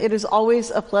It is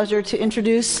always a pleasure to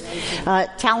introduce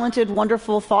talented,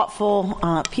 wonderful,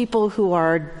 thoughtful people who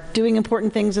are doing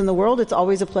important things in the world. It's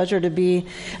always a pleasure to be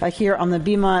here on the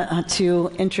Bima to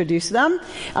introduce them.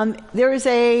 There is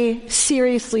a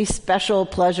seriously special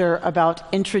pleasure about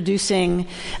introducing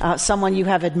someone you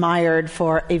have admired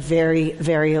for a very,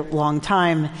 very long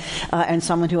time, and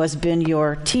someone who has been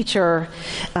your teacher,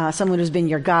 someone who's been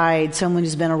your guide, someone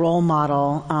who's been a role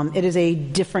model. It is a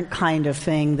different kind of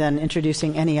thing than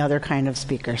introducing any other kind of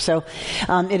speaker. So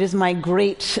it is my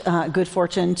great good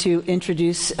fortune to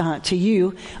introduce to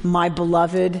you my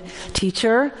beloved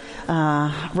teacher,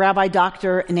 Rabbi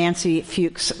Dr. Nancy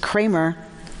Fuchs Kramer.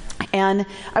 And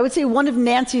I would say one of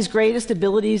Nancy's greatest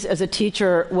abilities as a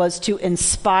teacher was to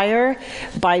inspire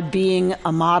by being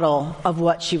a model of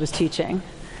what she was teaching.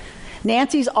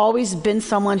 Nancy's always been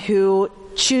someone who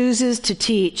chooses to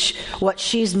teach what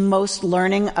she's most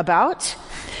learning about.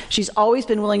 She's always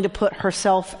been willing to put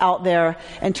herself out there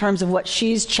in terms of what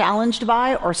she's challenged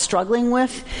by or struggling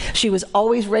with. She was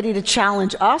always ready to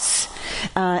challenge us,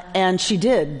 and she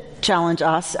did challenge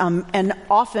us, and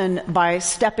often by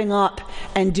stepping up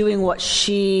and doing what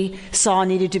she saw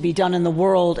needed to be done in the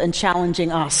world and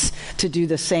challenging us to do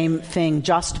the same thing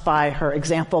just by her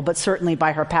example, but certainly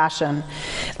by her passion.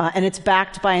 And it's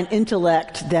backed by an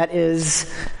intellect that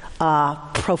is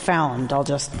profound, I'll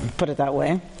just put it that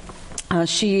way.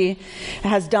 She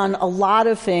has done a lot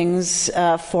of things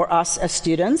for us as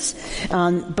students,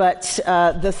 but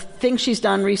the thing she's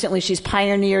done recently, she's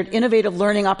pioneered innovative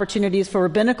learning opportunities for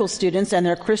rabbinical students and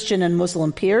their Christian and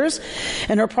Muslim peers.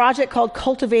 And her project called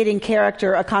Cultivating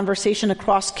Character, a conversation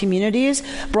across communities,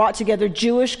 brought together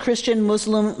Jewish, Christian,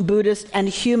 Muslim, Buddhist, and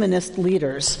humanist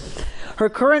leaders. Her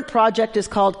current project is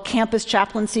called Campus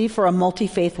Chaplaincy for a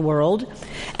Multi-Faith World,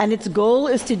 and its goal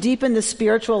is to deepen the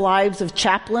spiritual lives of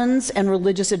chaplains and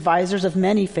religious advisors of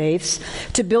many faiths,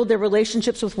 to build their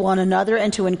relationships with one another,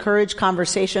 and to encourage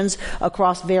conversations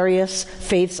across various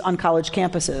faiths on college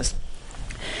campuses.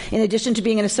 In addition to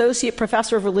being an associate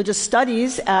professor of religious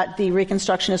studies at the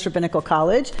Reconstructionist Rabbinical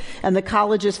College and the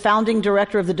college's founding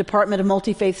director of the Department of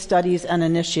Multi-Faith Studies and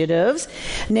Initiatives,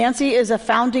 Nancy is a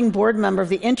founding board member of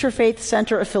the Interfaith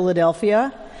Center of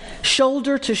Philadelphia,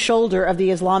 Shoulder to Shoulder of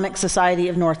the Islamic Society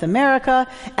of North America,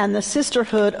 and the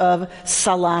Sisterhood of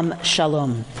Salam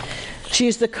Shalom. She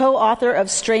is the co-author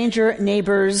of Stranger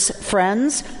Neighbors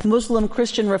Friends, Muslim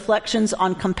Christian Reflections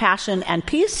on Compassion and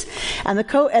Peace, and the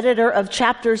co-editor of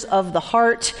Chapters of the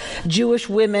Heart, Jewish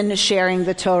Women Sharing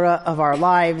the Torah of Our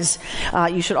Lives.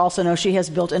 You should also know she has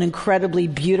built an incredibly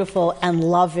beautiful and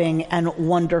loving and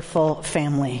wonderful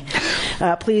family.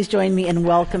 Please join me in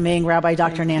welcoming Rabbi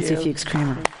Dr. Nancy Fuchs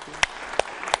Kramer.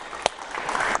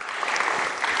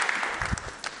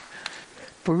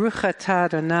 Baruch atah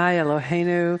Adonai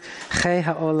Eloheinu chei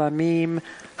ha'olamim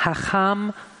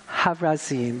hacham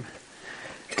harazim.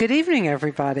 Good evening,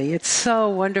 everybody. It's so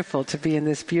wonderful to be in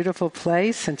this beautiful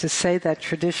place and to say that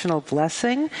traditional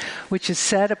blessing, which is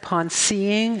said upon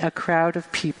seeing a crowd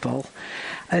of people.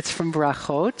 It's from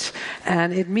Brachot,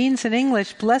 and it means in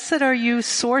English, "Blessed are you,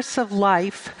 source of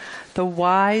life, the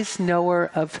wise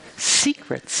knower of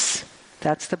secrets."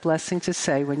 That's the blessing to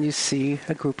say when you see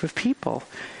a group of people.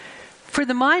 For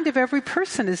the mind of every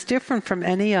person is different from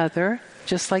any other,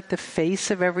 just like the face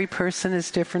of every person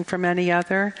is different from any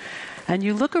other. And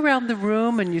you look around the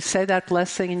room and you say that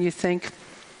blessing and you think,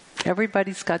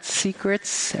 everybody's got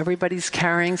secrets, everybody's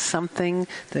carrying something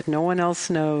that no one else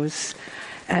knows.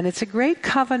 And it's a great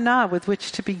kavanah with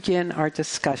which to begin our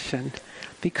discussion,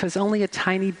 because only a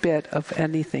tiny bit of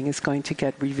anything is going to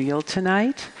get revealed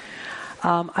tonight.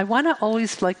 I want to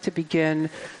always like to begin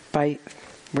by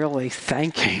really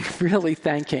thanking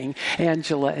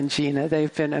Angela and Gina.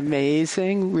 They've been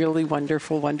amazing, really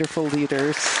wonderful, wonderful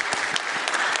leaders.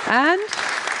 And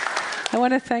I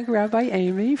want to thank Rabbi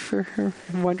Amy for her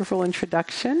wonderful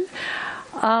introduction.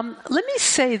 Let me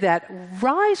say that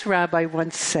Rise Rabbi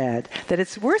once said that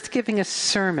it's worth giving a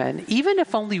sermon even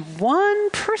if only one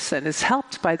person is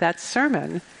helped by that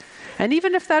sermon, and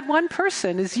even if that one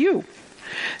person is you.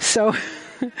 So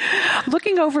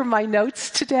looking over my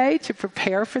notes today to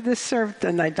prepare for this sermon,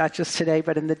 and not just today,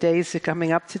 but in the days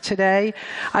coming up to today,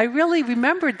 I really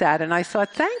remembered that, and I thought,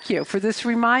 thank you for this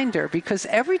reminder, because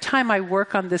every time I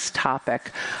work on this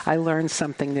topic, I learn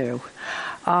something new.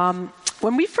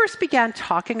 When we first began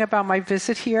talking about my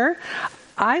visit here,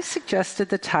 I suggested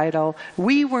the title,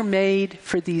 "We Were Made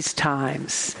for These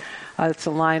Times." It's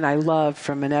a line I love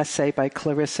from an essay by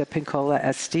Clarissa Pinkola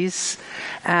Estes.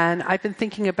 And I've been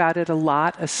thinking about it a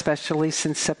lot, especially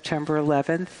since September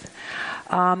 11th.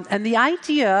 And the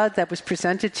idea that was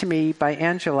presented to me by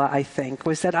Angela, I think,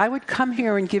 was that I would come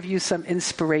here and give you some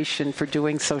inspiration for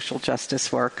doing social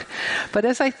justice work. But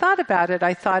as I thought about it,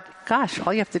 I thought, gosh,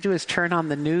 all you have to do is turn on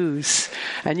the news,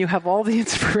 and you have all the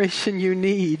inspiration you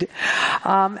need.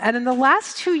 And in the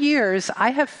last 2 years,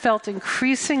 I have felt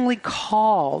increasingly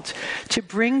called to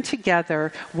bring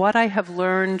together what I have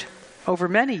learned over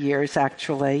many years,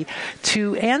 actually,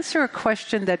 to answer a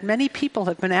question that many people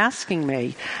have been asking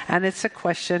me, and it's a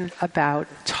question about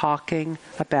talking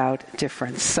about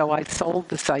difference. So I sold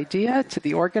this idea to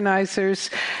the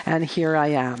organizers, and here I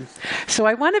am. So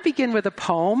I want to begin with a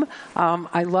poem.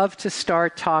 I love to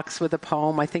start talks with a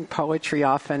poem. I think poetry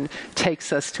often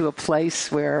takes us to a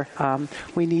place where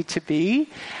we need to be.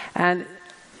 And,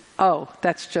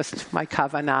 that's just my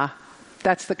kavanah.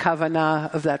 That's the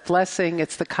kavanah of that blessing.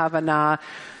 It's the kavanah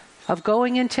of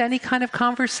going into any kind of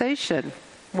conversation.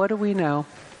 What do we know?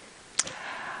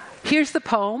 Here's the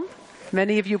poem.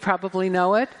 Many of you probably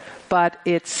know it, but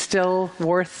it's still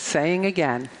worth saying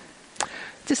again.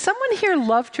 Does someone here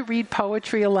love to read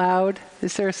poetry aloud?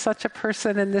 Is there such a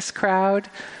person in this crowd?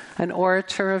 An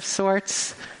orator of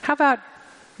sorts? How about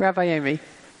Rabbi Amy?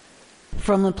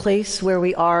 From the place where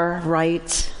we are right,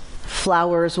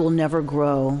 flowers will never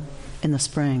grow in the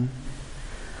spring.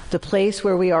 The place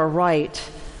where we are right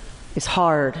is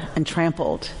hard and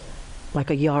trampled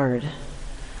like a yard.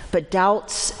 But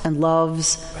doubts and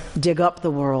loves dig up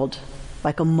the world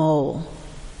like a mole,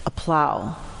 a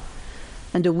plow.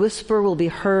 And a whisper will be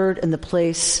heard in the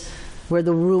place where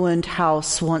the ruined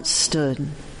house once stood.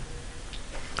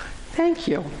 Thank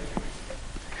you.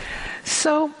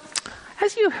 So,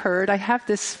 as you heard, I have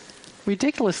this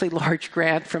ridiculously large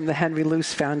grant from the Henry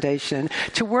Luce Foundation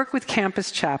to work with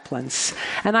campus chaplains.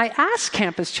 And I asked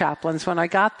campus chaplains when I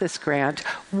got this grant,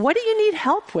 what do you need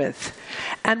help with?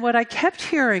 And what I kept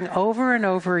hearing over and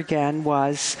over again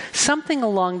was something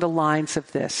along the lines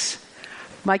of this.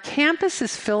 My campus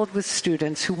is filled with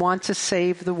students who want to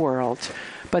save the world,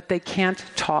 but they can't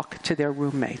talk to their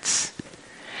roommates.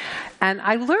 And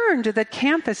I learned that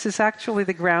campus is actually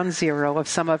the ground zero of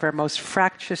some of our most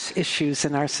fractious issues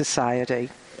in our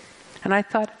society. And I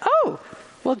thought,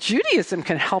 well, Judaism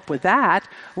can help with that.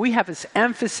 We have this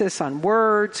emphasis on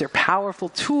words. They're powerful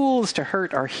tools to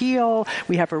hurt or heal.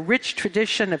 We have a rich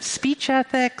tradition of speech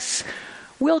ethics.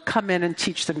 We'll come in and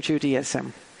teach them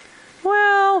Judaism.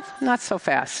 Well, not so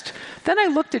fast. Then I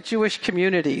looked at Jewish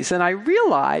communities, and I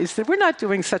realized that we're not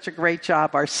doing such a great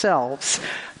job ourselves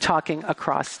talking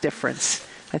across difference.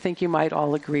 I think you might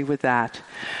all agree with that.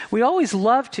 We always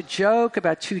love to joke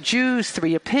about 2 Jews,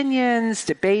 3 opinions.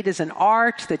 Debate is an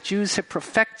art that Jews have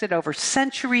perfected over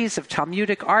centuries of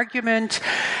Talmudic argument.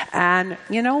 And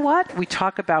you know what? We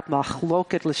talk about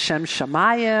machloket l'shem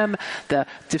shamayim, the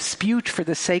dispute for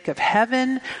the sake of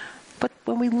heaven. But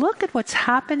when we look at what's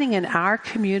happening in our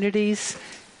communities,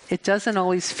 it doesn't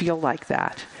always feel like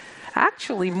that.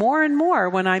 Actually, more and more,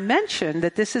 when I mention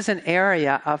that this is an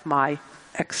area of my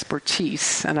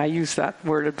expertise, and I use that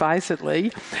word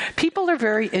advisedly, people are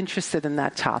very interested in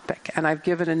that topic. And I've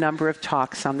given a number of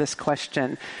talks on this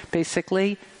question.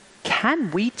 Basically,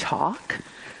 can we talk?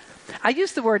 I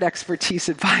use the word expertise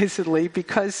advisedly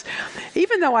because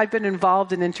even though I've been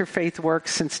involved in interfaith work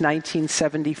since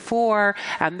 1974,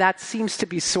 and that seems to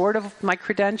be sort of my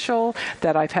credential,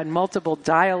 that I've had multiple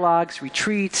dialogues,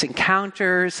 retreats,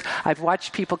 encounters, I've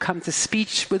watched people come to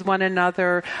speech with one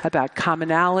another about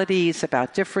commonalities,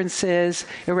 about differences,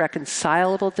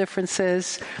 irreconcilable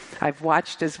differences. I've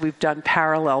watched as we've done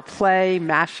parallel play,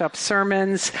 mash-up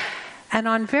sermons, and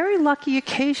on very lucky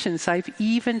occasions, I've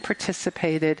even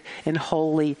participated in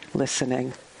holy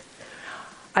listening.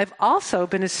 I've also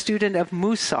been a student of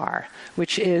Musar,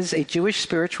 which is a Jewish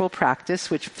spiritual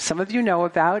practice, which some of you know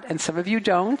about and some of you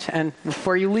don't. And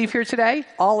before you leave here today,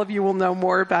 all of you will know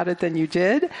more about it than you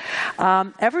did.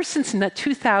 Ever since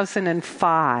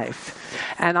 2005.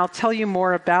 And I'll tell you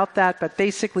more about that, but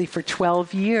basically for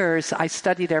 12 years, I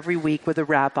studied every week with a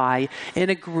rabbi in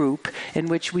a group in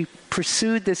which we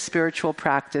pursued this spiritual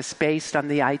practice based on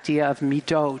the idea of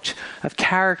midot, of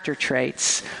character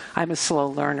traits. I'm a slow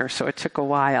learner, so it took a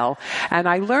while. And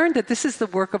I learned that this is the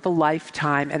work of a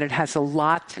lifetime, and it has a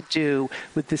lot to do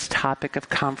with this topic of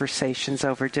conversations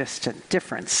over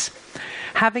difference.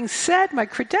 Having said my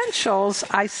credentials,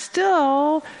 I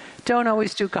still don't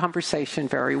always do conversation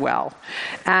very well.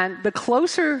 And the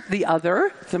closer the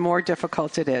other, the more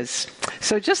difficult it is.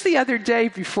 So just the other day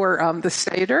before the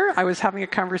Seder, I was having a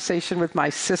conversation with my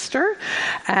sister,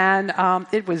 and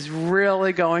it was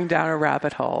really going down a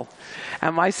rabbit hole.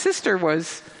 And my sister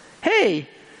was, hey,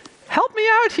 help me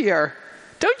out here.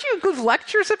 Don't you give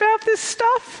lectures about this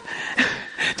stuff?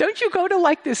 Don't you go to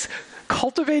like this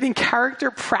cultivating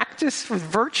character practice with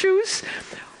virtues?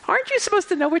 Aren't you supposed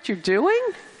to know what you're doing?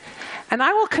 And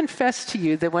I will confess to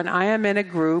you that when I am in a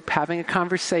group having a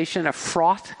conversation, a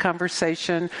fraught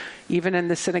conversation, even in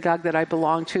the synagogue that I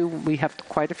belong to, we have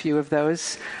quite a few of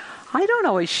those, I don't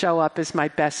always show up as my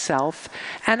best self.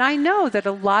 And I know that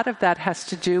a lot of that has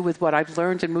to do with what I've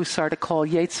learned in Musar to call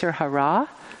Yetzer Hara,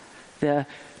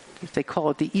 they call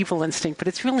it the evil instinct, but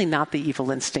it's really not the evil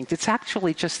instinct. It's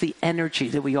actually just the energy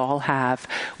that we all have,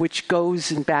 which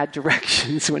goes in bad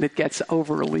directions when it gets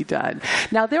overly done.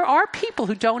 Now, there are people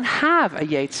who don't have a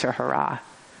Yetzer Hara,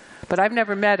 but I've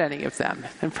never met any of them,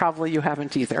 and probably you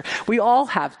haven't either. We all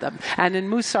have them, and in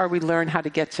Musar we learn how to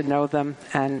get to know them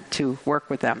and to work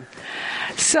with them.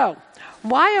 So,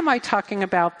 why am I talking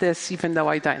about this even though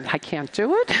I can't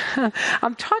do it?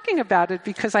 I'm talking about it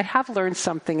because I have learned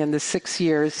something in the 6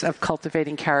 years of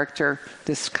cultivating character,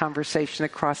 this conversation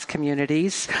across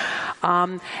communities.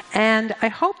 And I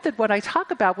hope that what I talk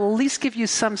about will at least give you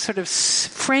some sort of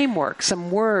framework,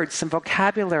 some words, some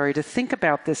vocabulary to think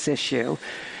about this issue.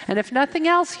 And if nothing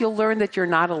else, you'll learn that you're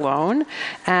not alone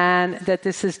and that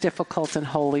this is difficult and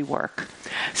holy work.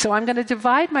 So I'm going to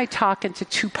divide my talk into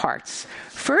 2 parts.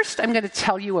 First, I'm going to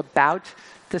tell you about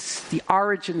the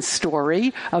origin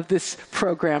story of this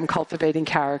program, Cultivating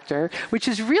Character, which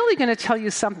is really going to tell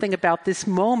you something about this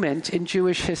moment in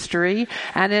Jewish history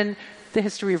and in the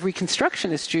history of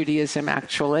Reconstructionist Judaism,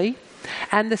 actually.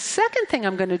 And the second thing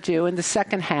I'm going to do in the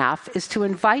second half is to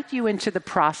invite you into the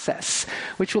process,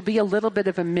 which will be a little bit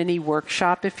of a mini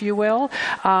workshop, if you will,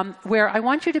 where I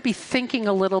want you to be thinking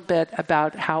a little bit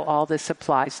about how all this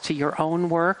applies to your own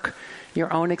work,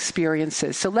 your own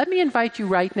experiences. So let me invite you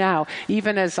right now,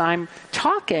 even as I'm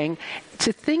talking,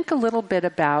 to think a little bit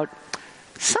about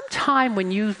some time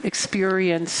when you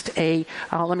experienced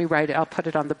let me write it, I'll put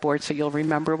it on the board so you'll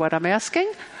remember what I'm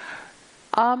asking.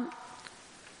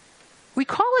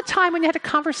 Recall a time when you had a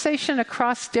conversation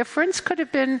across difference. Could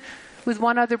have been with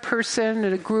one other person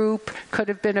in a group, could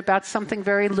have been about something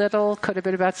very little, could have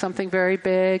been about something very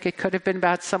big, it could have been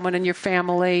about someone in your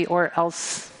family or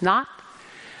else not.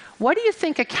 What do you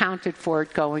think accounted for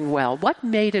it going well? What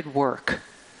made it work?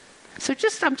 So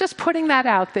I'm just putting that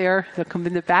out there. It'll come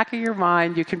in the back of your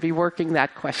mind. You can be working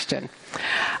that question.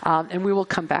 And we will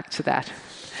come back to that.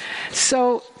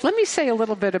 So let me say a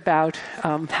little bit about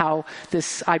how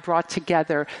I brought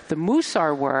together the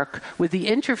Musar work with the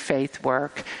interfaith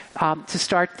work to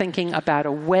start thinking about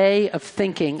a way of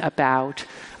thinking about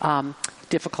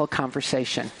difficult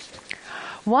conversation.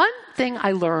 One thing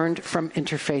I learned from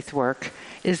interfaith work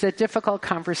is that difficult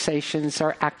conversations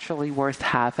are actually worth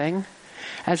having.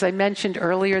 As I mentioned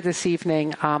earlier this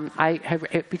evening,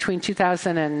 between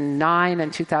 2009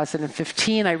 and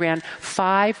 2015, I ran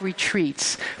 5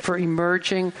 retreats for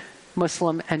emerging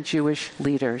Muslim and Jewish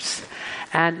leaders.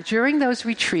 And during those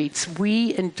retreats,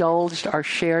 we indulged our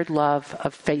shared love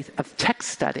of faith, of text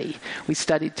study. We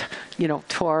studied,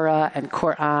 Torah and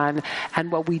Quran.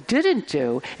 And what we didn't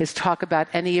do is talk about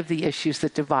any of the issues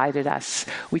that divided us.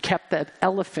 We kept the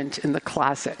elephant in the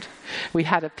closet. We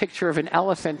had a picture of an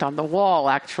elephant on the wall,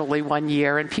 actually, one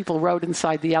year, and people wrote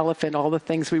inside the elephant all the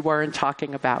things we weren't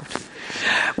talking about.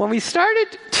 When we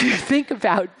started to think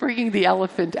about bringing the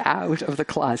elephant out of the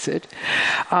closet,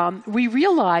 we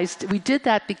realized we did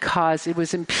that because it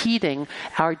was impeding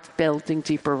our building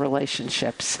deeper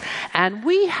relationships. And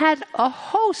we had a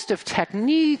host of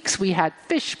techniques. We had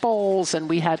fish bowls, and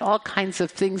we had all kinds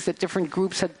of things that different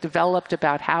groups had developed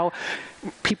about how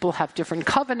people have different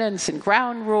covenants and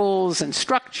ground rules and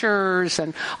structures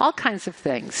and all kinds of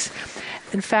things.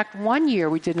 In fact, one year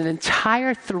we did an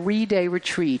entire 3-day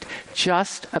retreat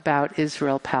just about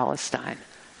Israel-Palestine.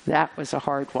 That was a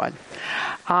hard one.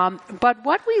 But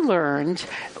what we learned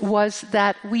was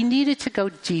that we needed to go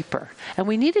deeper. And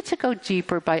we needed to go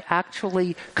deeper by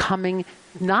actually coming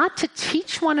not to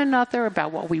teach one another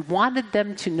about what we wanted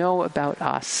them to know about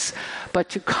us, but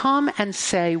to come and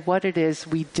say what it is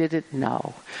we didn't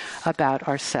know about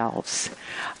ourselves.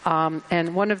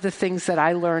 And one of the things that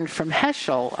I learned from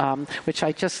Heschel, which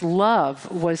I just love,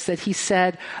 was that he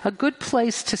said, a good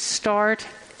place to start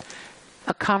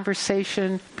a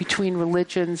conversation between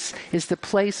religions is the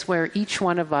place where each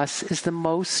one of us is the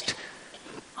most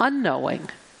unknowing,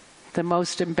 the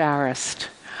most embarrassed.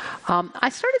 I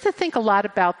started to think a lot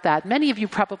about that. Many of you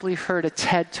probably heard a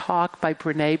TED Talk by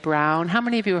Brené Brown. How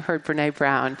many of you have heard Brené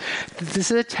Brown?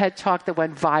 This is a TED Talk that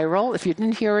went viral. If you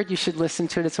didn't hear it, you should listen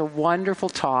to it. It's a wonderful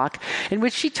talk in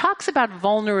which she talks about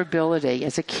vulnerability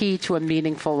as a key to a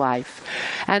meaningful life.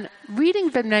 And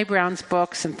reading Brené Brown's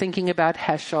books and thinking about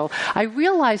Heschel, I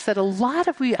realized that a lot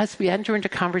of as we enter into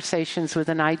conversations with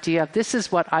an idea of this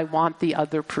is what I want the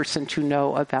other person to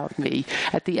know about me.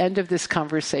 At the end of this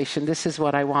conversation, this is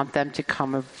what I want them to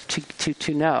come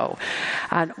to know.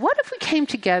 And what if we came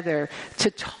together to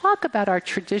talk about our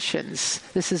traditions?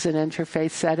 This is an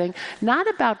interfaith setting, not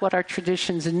about what our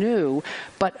traditions knew,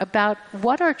 but about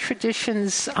what our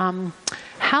traditions,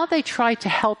 how they try to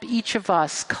help each of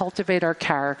us cultivate our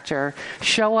character,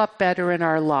 show up better in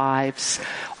our lives.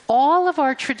 All of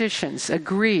our traditions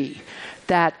agree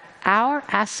that our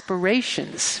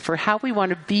aspirations for how we want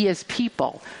to be as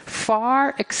people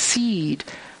far exceed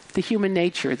the human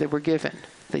nature that we're given,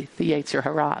 the Yetzer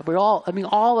Hara.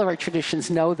 All of our traditions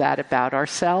know that about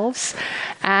ourselves,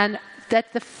 and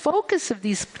that the focus of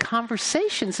these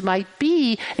conversations might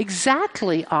be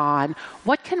exactly on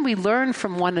what can we learn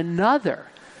from one another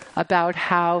about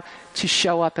how to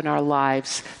show up in our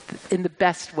lives in the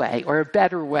best way or a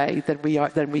better way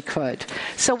than we could.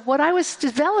 So what I was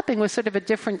developing was sort of a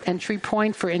different entry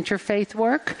point for interfaith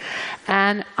work,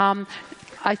 and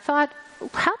I thought,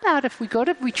 how about if we go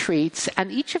to retreats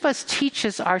and each of us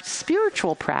teaches our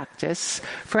spiritual practice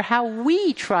for how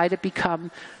we try to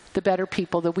become the better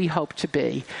people that we hope to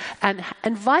be, and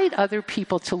invite other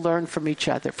people to learn from each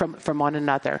other, from one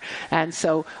another. And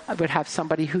so I would have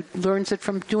somebody who learns it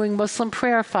from doing Muslim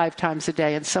prayer 5 times a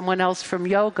day, and someone else from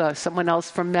yoga, someone else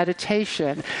from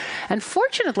meditation. And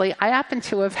fortunately, I happen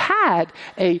to have had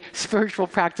a spiritual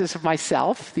practice of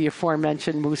myself, the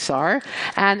aforementioned Musar,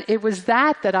 and it was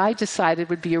that I decided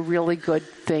would be a really good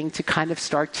thing to kind of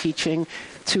start teaching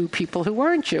to people who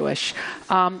weren't Jewish,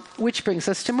 which brings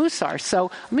us to Musar.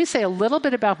 So let me say a little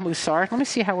bit about Musar. Let me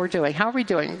see how we're doing. How are we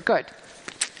doing? Good.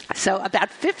 So about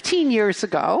 15 years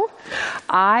ago,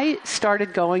 I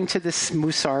started going to this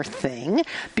Musar thing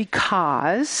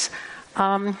because,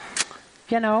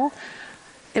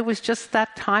 it was just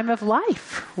that time of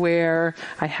life where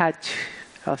I had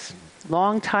a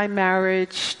long-time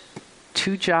marriage,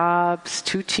 2 jobs,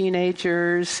 2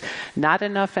 teenagers, not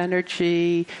enough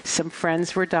energy, some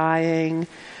friends were dying.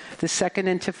 The second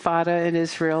intifada in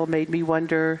Israel made me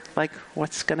wonder,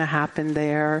 what's going to happen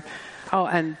there? Oh,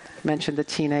 and mention the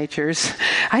teenagers.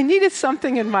 I needed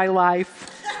something in my life.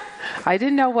 I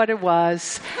didn't know what it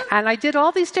was. And I did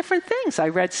all these different things. I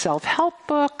read self-help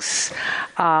books.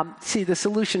 The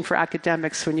solution for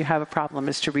academics when you have a problem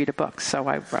is to read a book. So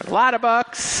I read a lot of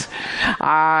books.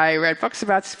 I read books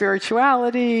about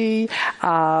spirituality.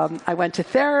 I went to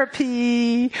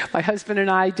therapy. My husband and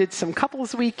I did some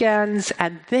couples weekends.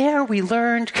 And there we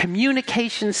learned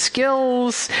communication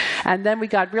skills. And then we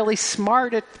got really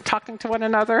smart at talking to one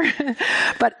another.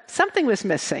 But something was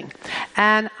missing.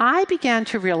 And I began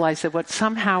to realize that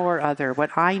somehow or other,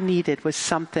 what I needed was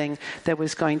something that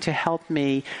was going to help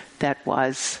me that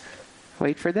was,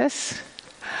 wait for this,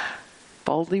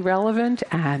 boldly relevant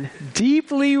and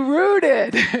deeply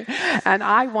rooted. And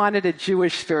I wanted a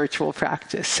Jewish spiritual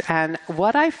practice. And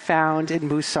what I found in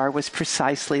Musar was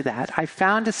precisely that. I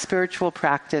found a spiritual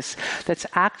practice that's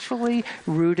actually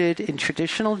rooted in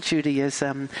traditional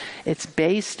Judaism. It's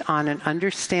based on an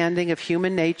understanding of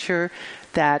human nature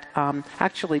that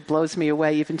actually blows me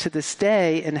away even to this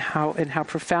day in how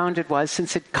profound it was,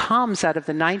 since it comes out of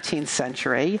the 19th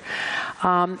century.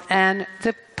 And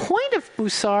the point of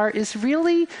Musar is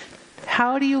really,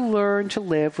 how do you learn to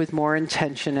live with more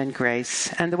intention and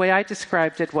grace? And the way I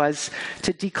described it was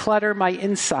to declutter my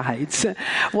insides.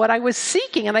 What I was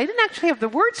seeking, and I didn't actually have the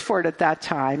words for it at that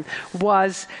time,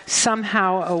 was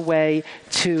somehow a way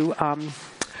to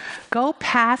go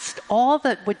past all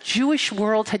what Jewish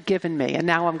world had given me. And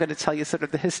now I'm going to tell you sort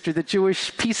of the history, the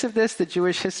Jewish piece of this, the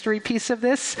Jewish history piece of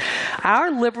this.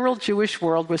 Our liberal Jewish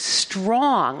world was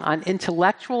strong on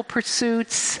intellectual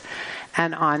pursuits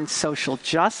and on social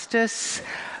justice,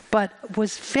 but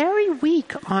was very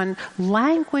weak on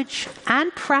language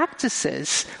and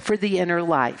practices for the inner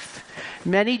life.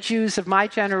 Many Jews of my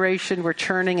generation were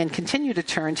turning and continue to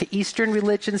turn to Eastern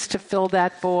religions to fill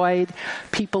that void.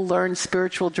 People learn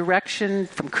spiritual direction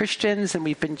from Christians, and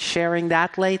we've been sharing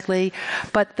that lately.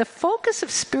 But the focus of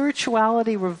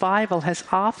spirituality revival has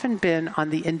often been on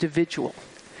the individual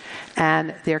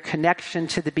and their connection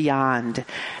to the beyond,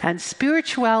 and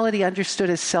spirituality understood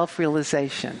as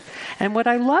self-realization. And what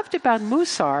I loved about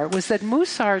Musar was that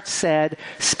Musar said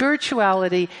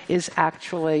spirituality is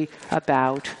actually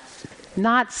about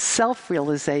not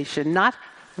self-realization, not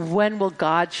when will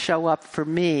God show up for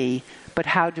me, but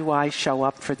how do I show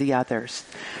up for the others?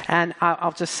 And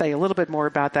I'll just say a little bit more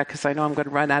about that because I know I'm going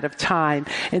to run out of time.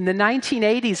 In the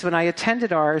 1980s, when I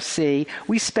attended RRC,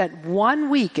 we spent 1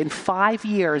 week in 5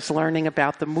 years learning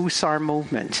about the Musar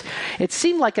movement. It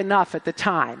seemed like enough at the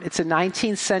time. It's a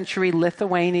 19th century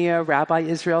Lithuania, Rabbi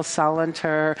Israel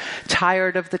Salanter,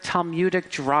 tired of the Talmudic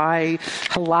dry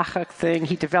halachic thing.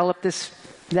 He developed this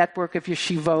network of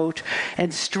yeshivot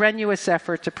and strenuous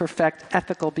effort to perfect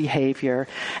ethical behavior.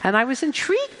 And I was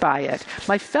intrigued by it.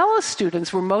 My fellow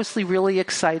students were mostly really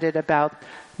excited about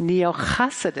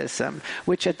Neo-Hasidism,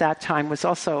 which at that time was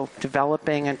also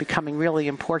developing and becoming really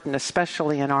important,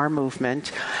 especially in our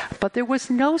movement. But there was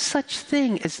no such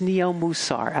thing as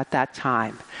Neo-Musar at that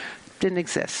time. Didn't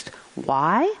exist.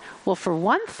 Why? Well, for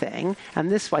one thing,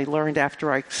 and this I learned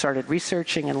after I started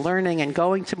researching and learning and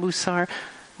going to Musar,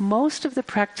 most of the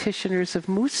practitioners of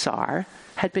Musar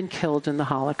had been killed in the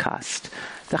Holocaust.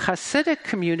 The Hasidic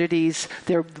communities,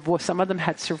 some of them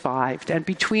had survived. And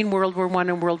between World War I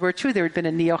and World War II, there had been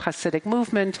a neo-Hasidic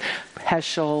movement.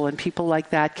 Heschel and people like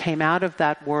that came out of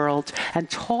that world and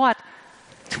taught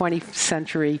 20th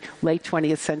century, late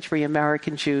 20th century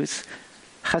American Jews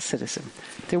Hasidism.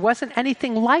 There wasn't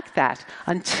anything like that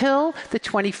until the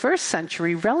 21st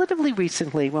century, relatively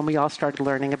recently, when we all started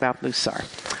learning about Musar.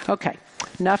 Okay.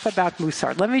 Enough about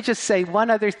Musar. Let me just say one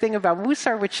other thing about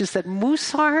Musar, which is that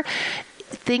Musar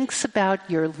thinks about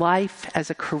your life as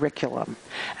a curriculum.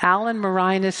 Alan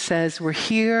Marinus says we're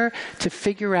here to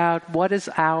figure out what is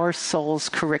our soul's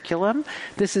curriculum.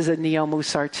 This is a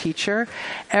Neo-Musar teacher.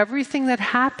 Everything that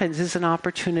happens is an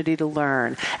opportunity to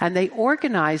learn. And they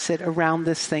organize it around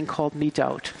this thing called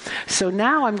Midot. So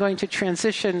now I'm going to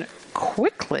transition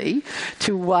quickly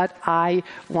to what I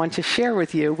want to share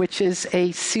with you, which is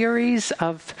a series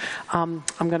of, I'm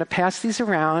going to pass these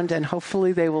around and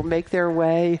hopefully they will make their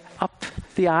way up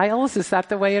the aisles. Is that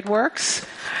the way it works?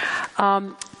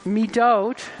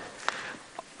 Midot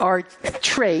are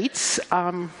traits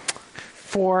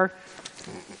for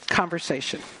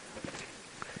conversation.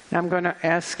 Now I'm going to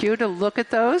ask you to look at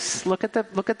those, look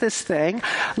at this thing.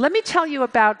 Let me tell you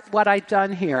about what I've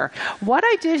done here. What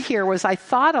I did here was I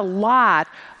thought a lot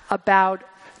about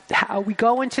how we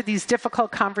go into these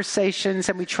difficult conversations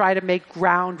and we try to make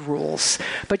ground rules.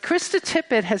 But Krista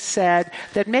Tippett has said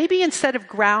that maybe instead of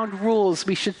ground rules,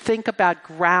 we should think about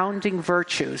grounding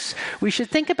virtues. We should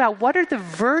think about what are the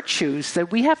virtues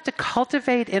that we have to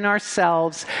cultivate in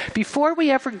ourselves before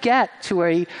we ever get to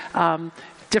a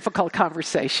difficult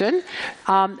conversation.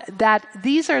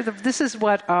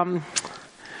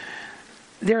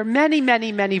 There are many,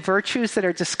 many, many virtues that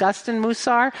are discussed in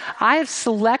Musar. I have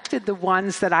selected the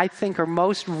ones that I think are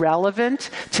most relevant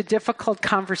to difficult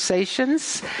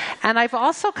conversations. And I've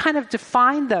also kind of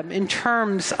defined them in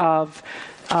terms of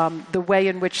the way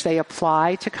in which they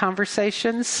apply to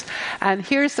conversations. And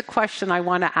here's the question I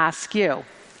want to ask you.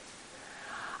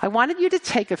 I wanted you to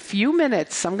take a few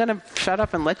minutes. I'm going to shut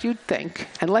up and let you think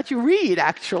and let you read,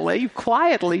 actually,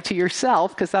 quietly to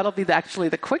yourself, because that'll be actually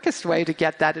the quickest way to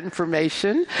get that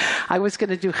information. I was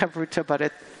going to do Chavruta, but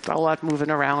it's a lot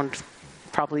moving around.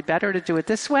 Probably better to do it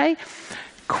this way.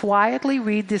 Quietly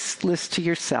read this list to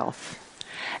yourself.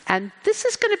 And this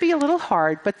is going to be a little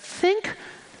hard, but think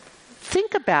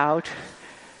about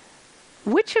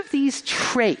which of these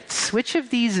traits, which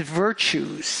of these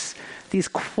virtues, these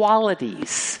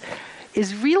qualities,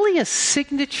 is really a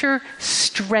signature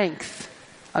strength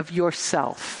of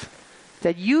yourself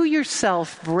that you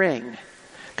yourself bring.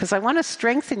 Because I want to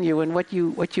strengthen you in what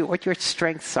your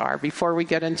strengths are before we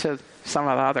get into some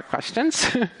of the other questions.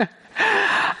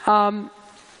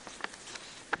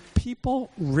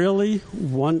 People really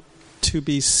want to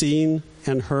be seen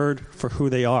and heard for who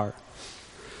they are.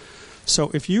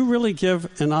 So if you really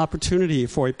give an opportunity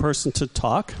for a person to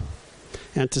talk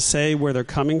and to say where they're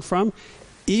coming from,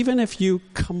 even if you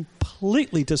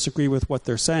completely disagree with what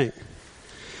they're saying,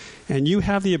 and you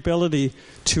have the ability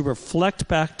to reflect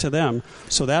back to them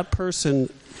so that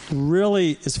person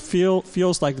really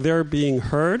feels like they're being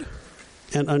heard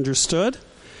and understood,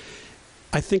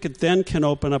 I think it then can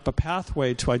open up a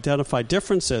pathway to identify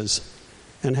differences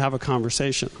and have a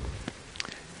conversation.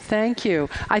 Thank you.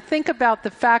 I think about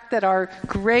the fact that our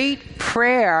great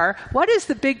prayer, what is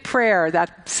the big prayer,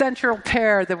 that central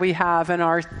prayer that we have in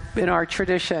our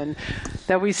tradition,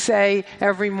 that we say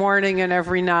every morning and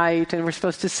every night, and we're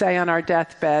supposed to say on our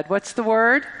deathbed? What's the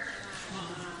word?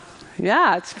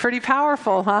 Yeah, it's pretty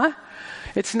powerful, huh?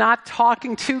 It's not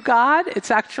talking to God.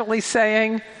 It's actually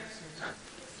saying,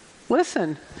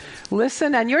 Listen.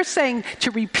 Listen, and you're saying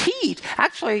to repeat.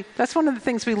 Actually, that's one of the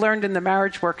things we learned in the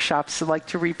marriage workshops, so like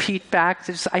to repeat back.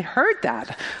 I heard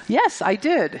that. Yes, I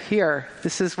did. Here,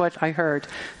 this is what I heard.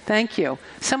 Thank you.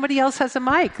 Somebody else has a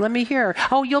mic. Let me hear.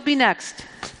 Oh, you'll be next.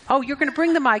 Oh, you're going to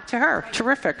bring the mic to her.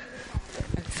 Terrific.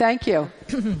 Thank you.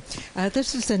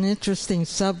 This is an interesting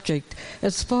subject.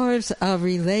 As far as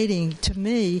relating, to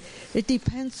me, it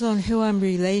depends on who I'm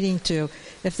relating to.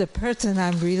 If the person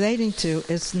I'm relating to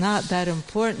is not that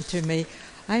important to me,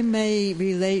 I may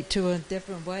relate to a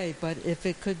different way. But if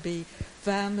it could be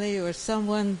family or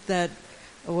someone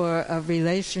or a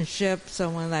relationship,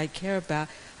 someone I care about,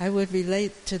 I would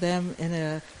relate to them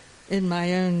in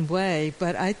my own way.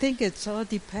 But I think it's all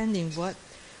depending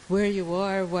where you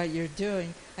are, what you're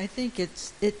doing. I think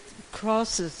it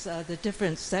crosses the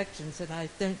different sections, and I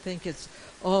don't think it's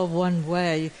all one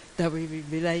way that we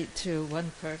relate to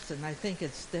one person. I think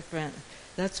it's different.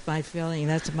 That's my feeling.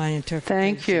 That's my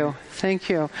interpretation. Thank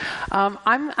you.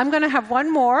 I'm going to have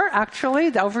one more,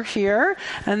 actually, over here,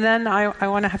 and then I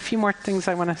want to have a few more things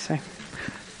I want to say.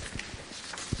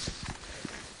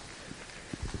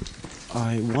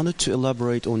 I wanted to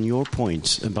elaborate on your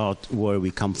point about where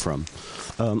we come from.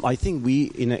 I think we,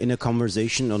 in a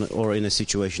conversation or in a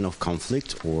situation of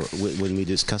conflict, or when we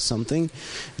discuss something,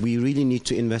 we really need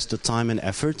to invest the time and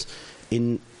effort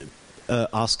in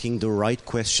asking the right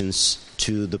questions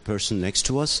to the person next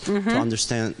to us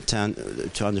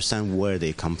to understand where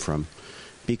they come from.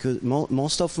 Because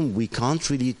most often we can't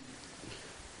really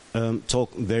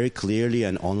talk very clearly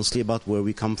and honestly about where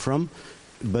we come from,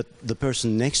 but the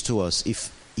person next to us,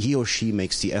 if he or she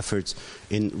makes the effort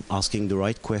in asking the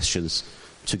right questions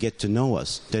to get to know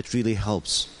us, that really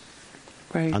helps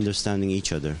understanding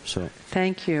each other. So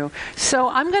thank you. So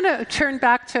I'm going to turn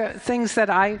back to things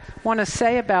that I want to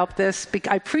say about this.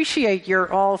 I appreciate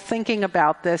you're all thinking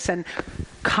about this and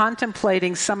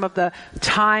contemplating some of the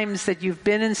times that you've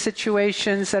been in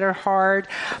situations that are hard.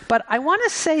 But I want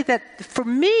to say that for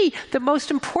me, the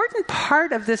most important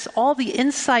part of this, all the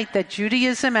insight that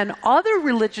Judaism and other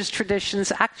religious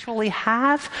traditions actually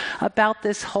have about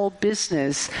this whole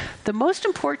business, the most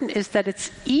important is that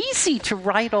it's easy to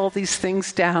write all these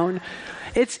things down.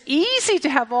 It's easy to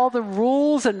have all the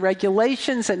rules and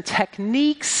regulations and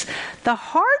techniques. The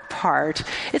hard part,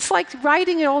 it's like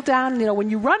writing it all down. You know, when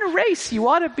you run a race, you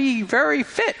ought to be very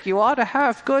fit. You ought to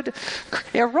have good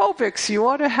aerobics. You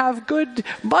ought to have good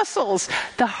muscles.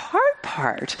 The hard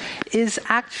part is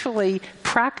actually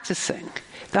practicing.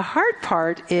 The hard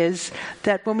part is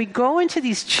that when we go into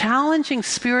these challenging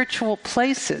spiritual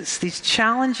places, these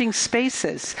challenging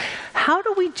spaces, how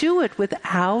do we do it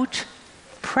without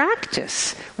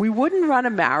practice? We wouldn't run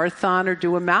a marathon or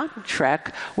do a mountain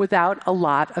trek without a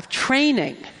lot of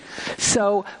training.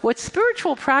 So what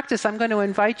spiritual practice, I'm going to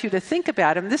invite you to think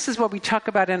about, and this is what we talk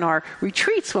about in our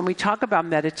retreats when we talk about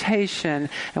meditation,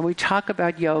 and we talk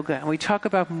about yoga, and we talk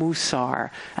about musar,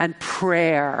 and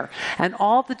prayer, and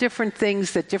all the different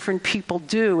things that different people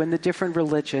do in the different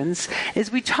religions,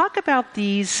 is we talk about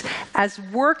these as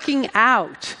working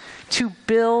out to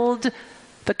build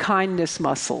the kindness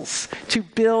muscles, to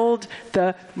build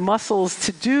the muscles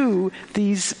to do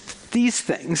these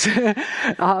things.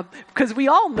 Because we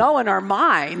all know in our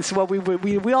minds, well,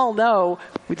 we all know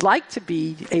we'd like to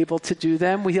be able to do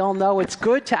them. We all know it's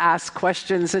good to ask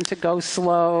questions and to go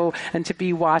slow and to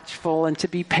be watchful and to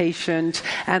be patient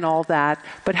and all that.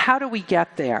 But how do we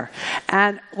get there?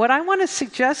 And what I want to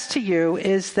suggest to you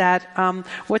is that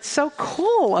what's so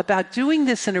cool about doing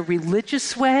this in a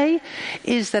religious way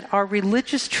is that our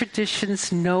religious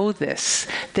traditions know this.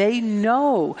 They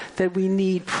know that we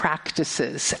need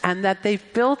practices, and that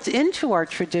they've built into our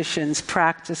traditions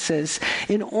practices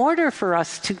in order for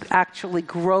us to actually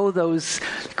grow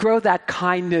that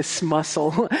kindness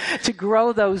muscle, to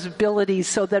grow those abilities,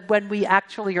 so that when we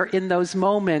actually are in those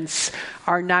moments,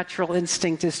 our natural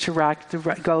instinct is to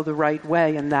go the right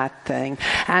way in that thing.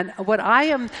 And what I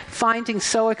am finding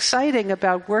so exciting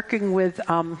about working with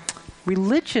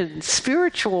religion,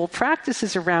 spiritual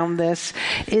practices around this,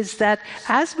 is that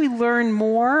as we learn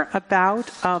more about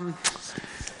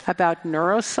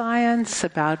neuroscience,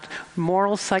 about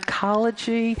moral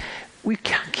psychology, we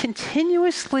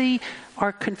continuously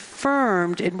are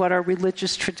confirmed in what our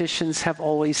religious traditions have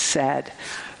always said,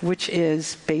 which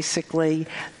is basically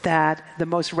that the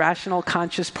most rational,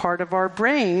 conscious part of our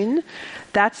brain,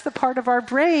 that's the part of our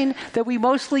brain that we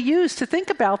mostly use to think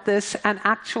about this, and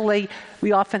actually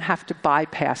we often have to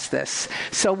bypass this.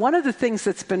 So one of the things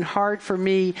that's been hard for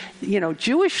me,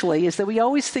 Jewishly, is that we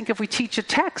always think if we teach a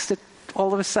text,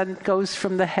 all of a sudden goes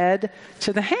from the head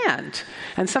to the hand.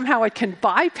 And somehow it can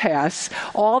bypass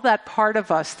all that part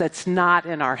of us that's not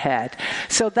in our head.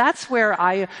 So that's where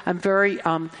I am very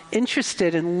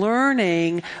interested in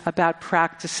learning about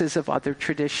practices of other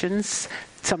traditions,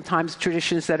 sometimes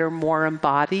traditions that are more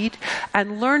embodied,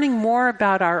 and learning more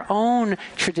about our own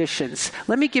traditions.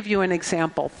 Let me give you an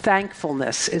example.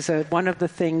 Thankfulness is one of the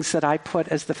things that I put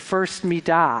as the first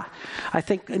midah. I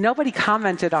think nobody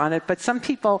commented on it, but some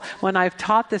people, when I've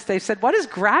taught this, they've said, what does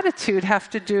gratitude have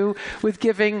to do with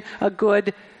having a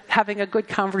good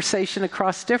conversation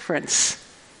across difference?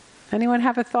 Anyone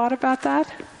have a thought about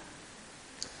that?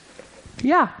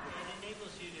 Yeah. It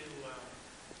enables you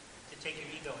to take your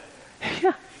ego out.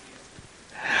 Yeah.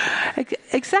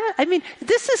 Exactly. I mean,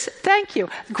 thank you.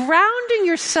 Grounding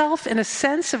yourself in a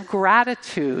sense of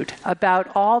gratitude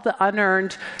about all the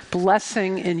unearned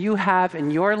blessing you have in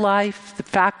your life, the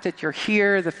fact that you're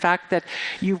here, the fact that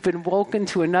you've been woken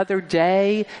to another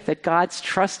day, that God's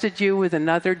trusted you with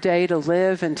another day to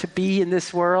live and to be in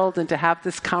this world and to have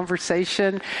this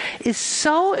conversation is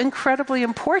so incredibly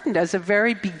important as a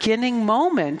very beginning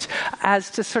moment, as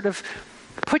to sort of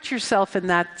put yourself in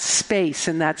that space,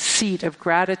 in that seat of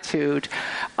gratitude,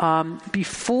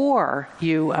 before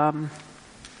you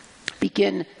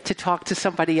begin to talk to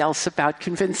somebody else about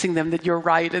convincing them that you're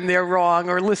right and they're wrong,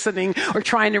 or listening, or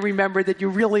trying to remember that you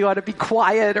really ought to be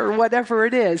quiet, or whatever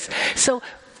it is. So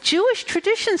Jewish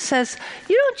tradition says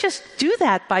you don't just do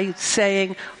that by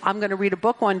saying, I'm going to read a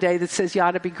book one day that says you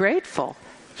ought to be grateful.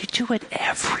 You do it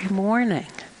every morning.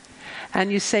 And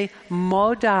you say,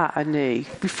 moda ani.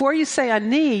 Before you say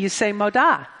ani, you say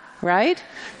moda, right?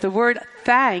 The word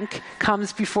thank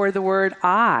comes before the word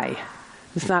I.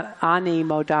 It's not ani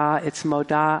moda, it's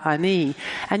moda ani.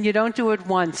 And you don't do it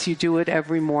once, you do it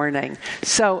every morning.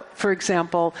 So, for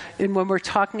example, when we're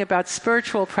talking about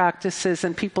spiritual practices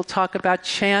and people talk about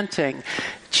chanting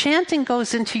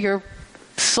goes into your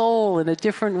soul in a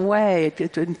different way,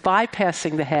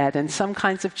 bypassing the head, and some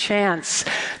kinds of chants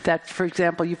that, for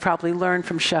example, you probably learned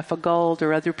from Shefa Gold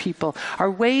or other people, are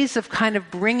ways of kind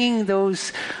of bringing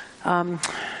those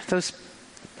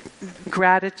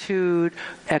gratitude,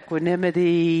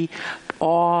 equanimity,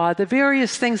 awe, the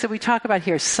various things that we talk about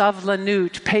here,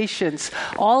 savlanut, patience,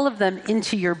 all of them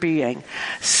into your being.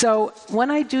 So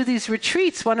when I do these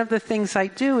retreats, one of the things I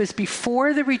do is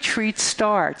before the retreat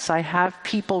starts, I have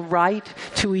people write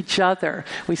to each other.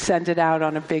 We send it out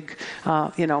on a big,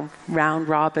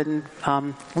 round-robin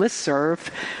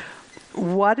listserv.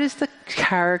 What is the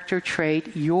character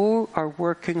trait you are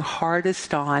working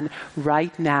hardest on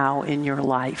right now in your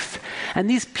life? And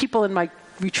these people in my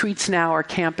retreats now are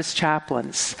campus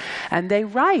chaplains, and they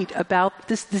write about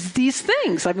these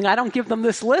things. I mean, I don't give them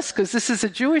this list because this is a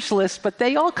Jewish list, but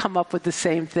they all come up with the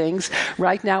same things.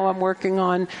 Right now I'm working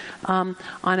on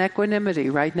equanimity.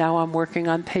 Right now I'm working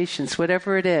on patience,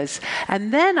 whatever it is.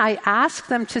 And then I ask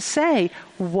them to say,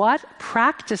 what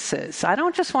practices? I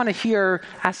don't just want to hear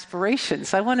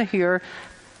aspirations. I want to hear,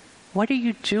 what are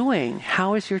you doing?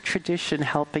 How is your tradition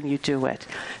helping you do it?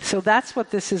 So that's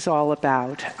what this is all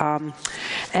about.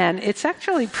 And it's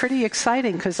actually pretty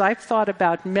exciting because I've thought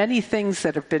about many things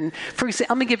that have been, for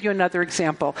example, let me give you another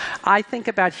example. I think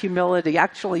about humility.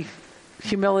 Actually,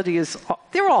 humility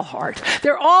they're all hard.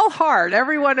 They're all hard.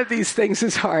 Every one of these things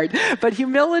is hard. But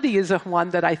humility is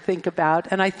one that I think about.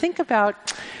 And I think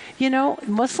about,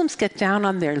 Muslims get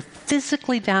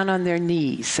physically down on their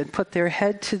knees and put their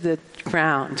head to the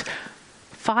ground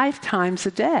 5 times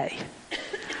a day.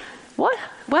 What?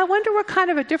 Well, I wonder what kind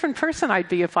of a different person I'd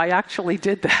be if I actually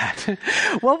did that.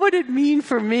 What would it mean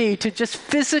for me to just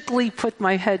physically put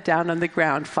my head down on the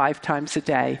ground 5 times a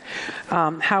day?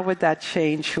 How would that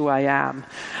change who I am?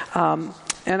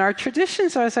 And our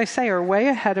traditions, as I say, are way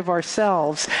ahead of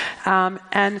ourselves.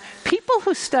 And people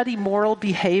who study moral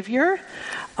behavior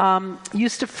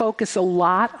used to focus a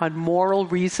lot on moral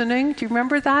reasoning. Do you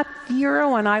remember that era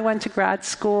when I went to grad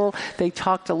school? They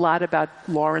talked a lot about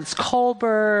Lawrence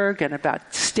Kohlberg and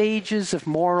about stages of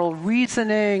moral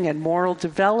reasoning and moral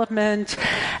development.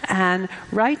 And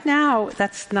right now,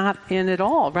 that's not in at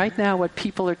all. Right now, what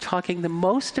people are talking the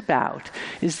most about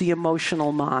is the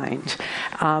emotional mind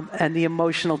and the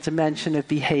emotional dimension of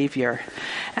behavior.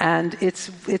 And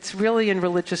it's really in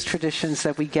religious traditions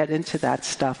that we get into that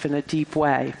stuff in a deep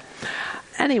way.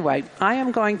 Anyway, I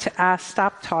am going to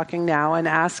stop talking now and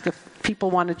ask if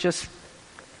people want to just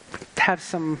have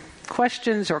some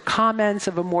questions or comments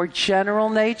of a more general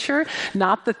nature,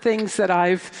 not the things that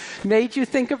I've made you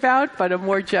think about, but a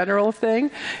more general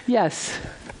thing. Yes.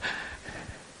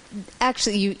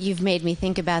 Actually, you've made me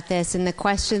think about this, and the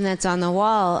question that's on the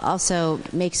wall also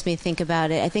makes me think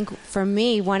about it. I think for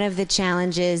me, one of the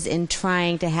challenges in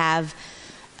trying to have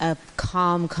a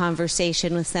calm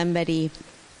conversation with somebody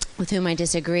with whom I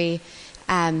disagree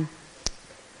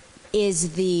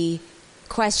is the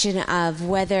question of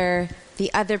whether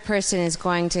the other person is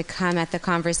going to come at the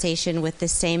conversation with the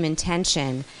same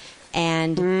intention.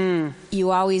 And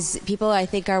people I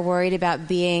think are worried about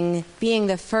being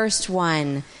the first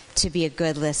one to be a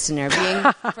good listener, being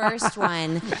the first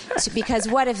one because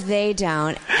what if they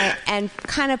don't? And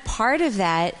kind of part of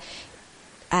that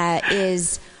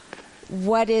is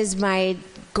what is my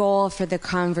goal for the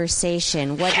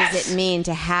conversation? What does it mean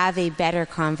to have a better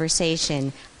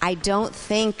conversation? I don't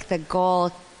think the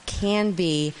goal can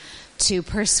be to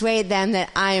persuade them that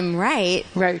I'm right.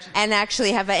 And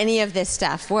actually have any of this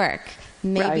stuff work.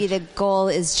 Maybe the goal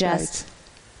is just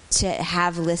to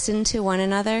have listened to one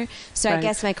another. So I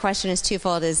guess my question is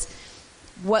twofold: is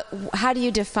how do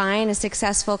you define a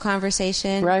successful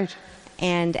conversation?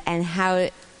 And how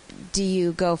do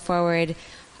you go forward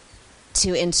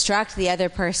to instruct the other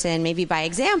person, maybe by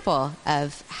example,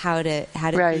 of how to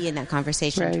be in that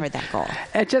conversation toward that goal?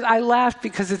 I laughed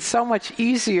because it's so much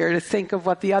easier to think of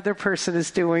what the other person is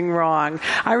doing wrong.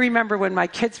 I remember when my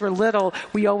kids were little,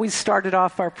 we always started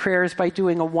off our prayers by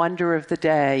doing a wonder of the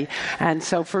day. And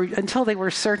so until they were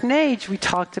a certain age, we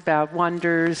talked about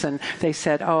wonders, and they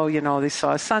said, oh, they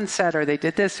saw a sunset, or they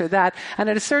did this or that. And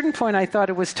at a certain point, I thought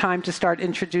it was time to start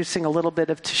introducing a little bit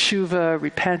of teshuvah,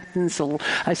 repentance.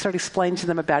 I started explaining to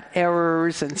them about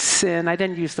errors and sin. I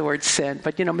didn't use the word sin,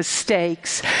 but,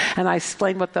 mistakes. And I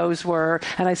explained what those were.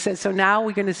 And I said, so now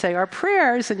we're going to say our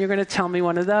prayers, and you're going to tell me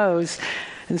one of those.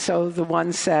 And so the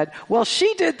one said, well,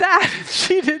 she did that, and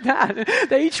she did that.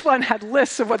 They each one had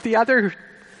lists of what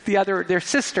their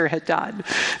sister had done,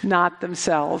 not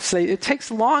themselves. It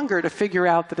takes longer to figure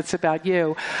out that it's about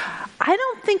you. I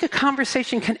don't think a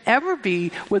conversation can ever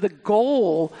be with a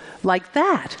goal like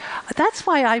that. That's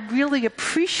why I really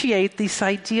appreciate this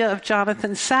idea of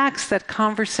Jonathan Sacks that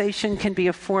conversation can be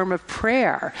a form of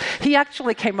prayer. He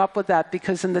actually came up with that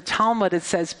because in the Talmud it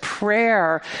says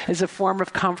prayer is a form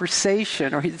of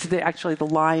conversation, or actually the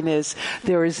line is,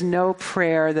 there is no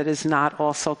prayer that is not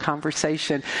also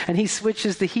conversation. And he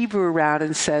switches the Hebrew around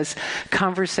and says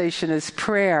conversation is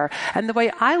prayer. And the way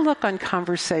I look on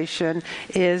conversation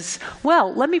is,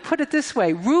 well, let me put it this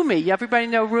way. Rumi, everybody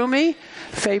know Rumi?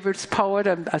 Favorite poet,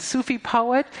 a Sufi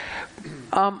poet.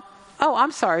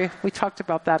 I'm sorry. We talked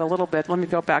about that a little bit. Let me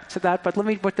go back to that, but let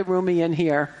me put the Rumi in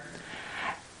here.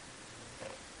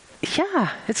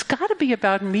 Yeah, it's got to be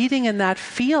about meeting in that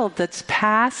field that's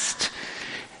past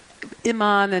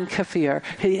iman and kafir.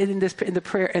 In the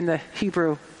prayer, in the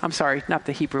Hebrew, I'm sorry, not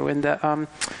the Hebrew, in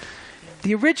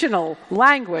the original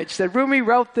language that Rumi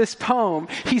wrote this poem,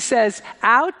 he says,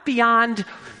 out beyond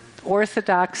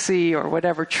orthodoxy or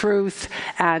whatever truth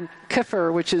and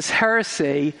kafir, which is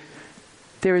heresy,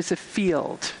 there is a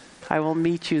field. I will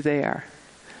meet you there.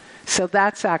 So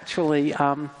that's actually,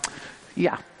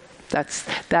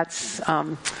 that's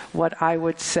what I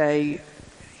would say.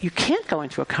 You can't go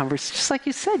into a conversation, just like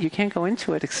you said, you can't go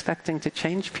into it expecting to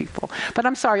change people. But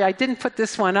I'm sorry, I didn't put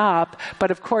this one up, but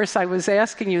of course I was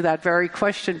asking you that very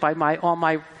question by all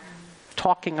my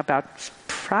talking about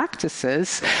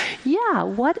practices. Yeah,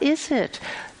 what is it?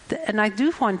 And I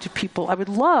do want I would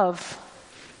love,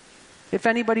 if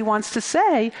anybody wants to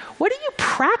say, what do you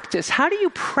practice? How do you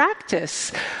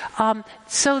practice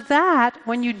so that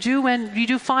when you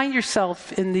do find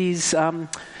yourself in these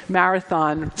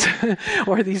marathons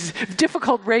or these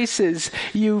difficult races,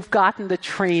 you've gotten the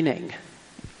training?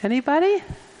 Anybody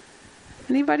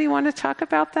want to talk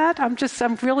about that? I'm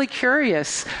really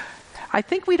curious. I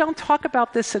think we don't talk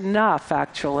about this enough,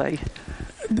 actually.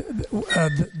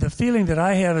 The feeling that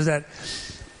I have is that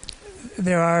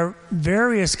there are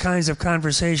various kinds of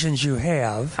conversations you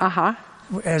have.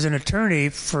 As an attorney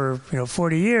for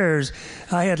 40 years,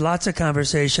 I had lots of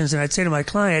conversations, and I'd say to my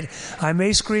client, I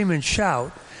may scream and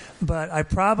shout, but I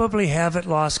probably haven't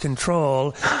lost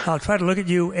control. I'll try to look at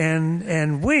you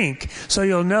and wink, so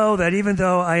you'll know that even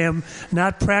though I am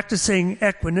not practicing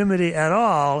equanimity at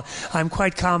all, I'm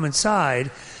quite calm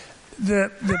inside.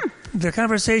 The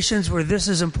conversations where this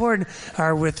is important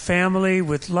are with family,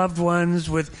 with loved ones,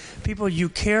 with people you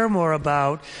care more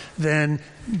about than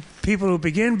people who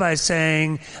begin by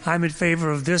saying, I'm in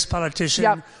favor of this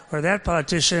politician or that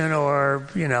politician, or,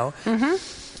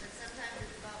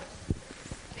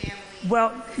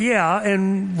 Well, yeah,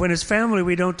 and when it's family,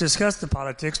 we don't discuss the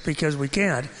politics because we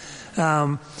can't.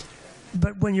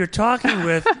 But when you're talking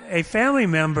with a family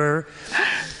member,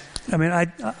 I mean, I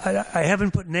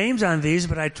haven't put names on these,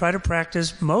 but I try to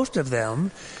practice most of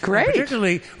them. Great. And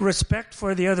particularly respect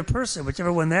for the other person,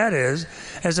 whichever one that is,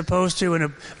 as opposed to in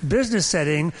a business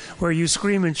setting where you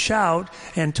scream and shout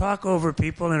and talk over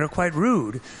people and are quite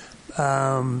rude.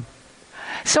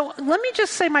 So let me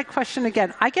just say my question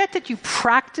again. I get that you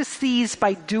practice these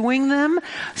by doing them.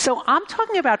 So I'm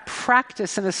talking about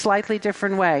practice in a slightly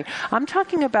different way. I'm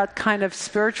talking about kind of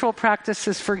spiritual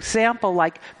practices, for example,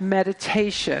 like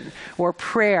meditation or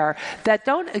prayer, that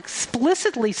don't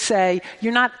explicitly say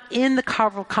you're not in the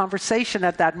conversation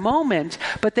at that moment,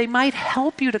 but they might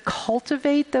help you to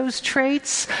cultivate those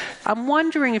traits. I'm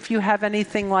wondering if you have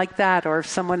anything like that, or if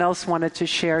someone else wanted to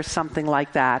share something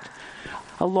like that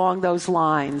along those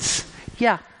lines.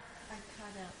 Yeah.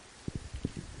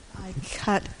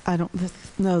 I don't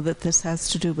know that this has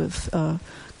to do with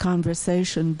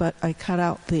conversation, but I cut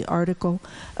out the article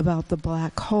about the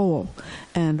black hole.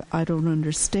 And I don't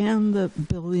understand the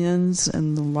billions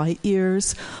and the light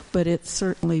years, but it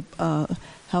certainly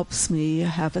helps me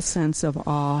have a sense of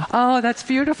awe. Oh, that's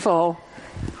beautiful.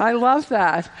 I love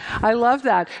that. I love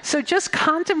that. So just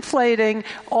contemplating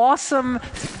awesome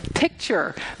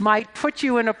picture might put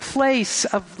you in a place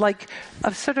of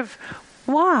sort of,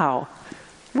 wow,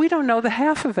 we don't know the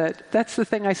half of it. That's the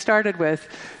thing I started with.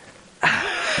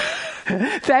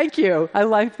 Thank you. I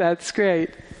like that. That's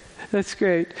great. That's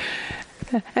great.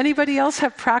 Anybody else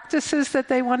have practices that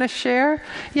they want to share?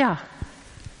 Yeah.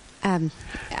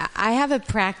 I have a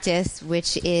practice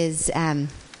which is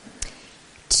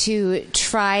to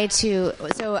try to,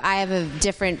 so I have a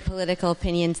different political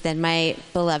opinions than my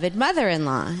beloved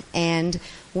mother-in-law, and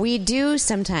we do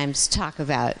sometimes talk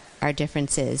about our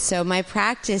differences. So my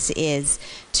practice is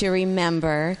to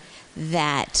remember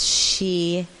that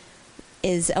she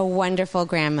is a wonderful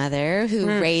grandmother who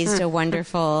raised a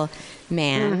wonderful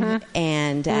man,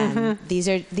 and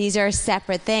these are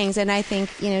separate things. And I think,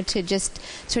 to just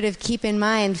sort of keep in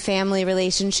mind, family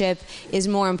relationship is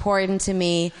more important to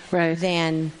me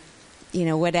than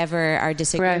whatever our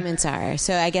disagreements are.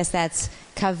 So I guess that's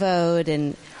kavod,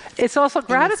 and it's also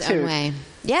gratitude. In its own way.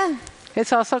 Yeah,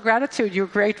 it's also gratitude. You're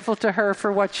grateful to her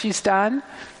for what she's done.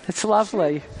 It's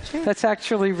lovely. Sure. That's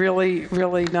actually really,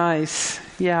 really nice.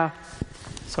 Yeah.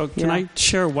 So can I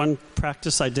share one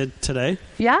practice I did today?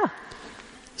 Yeah.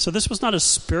 So this was not a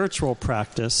spiritual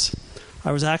practice.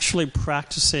 I was actually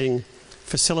practicing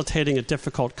facilitating a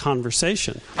difficult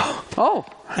conversation. Oh.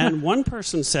 And one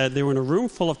person said they were in a room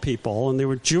full of people, and they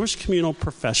were Jewish communal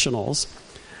professionals,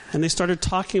 and they started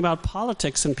talking about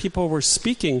politics, and people were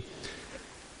speaking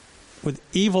with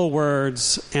evil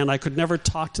words, and I could never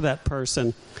talk to that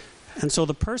person. And so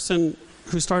the person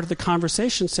who started the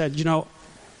conversation said,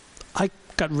 I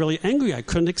got really angry. I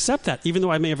couldn't accept that. Even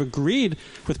though I may have agreed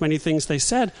with many things they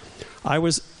said, I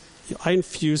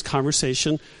infused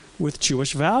conversation with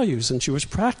Jewish values and Jewish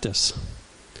practice.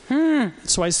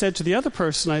 So I said to the other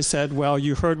person, I said, well,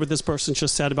 you heard what this person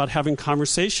just said about having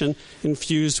conversation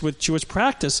infused with Jewish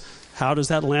practice. How does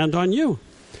that land on you?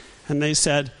 And they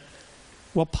said,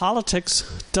 well, politics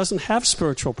doesn't have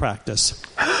spiritual practice.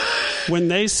 When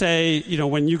they say,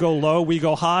 when you go low, we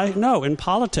go high. No, in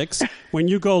politics, when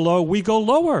you go low, we go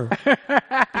lower.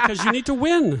 Because you need to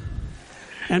win.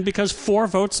 And because 4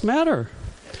 votes matter.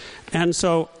 And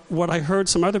so what I heard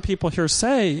some other people here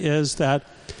say is that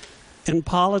in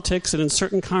politics and in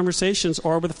certain conversations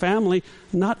or with family,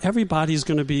 not everybody's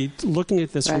going to be looking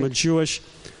at this from a Jewish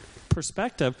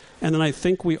perspective. And then I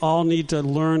think we all need to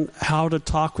learn how to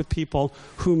talk with people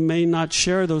who may not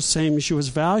share those same Jewish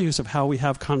values of how we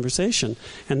have conversation.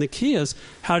 And the key is,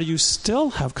 how do you still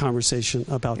have conversation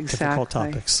about difficult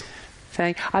topics?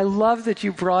 I love that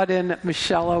you brought in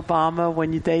Michelle Obama,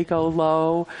 when they go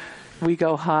low, we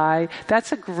go high.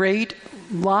 That's a great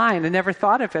line. I never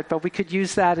thought of it, but we could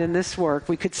use that in this work.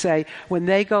 We could say, when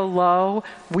they go low,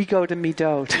 we go to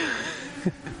midot.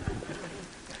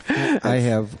 I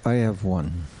have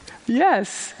one.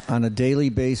 Yes. On a daily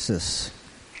basis,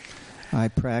 I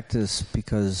practice,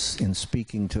 because in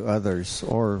speaking to others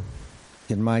or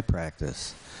in my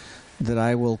practice, that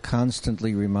I will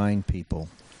constantly remind people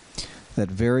that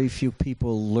very few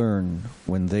people learn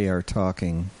when they are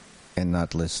talking and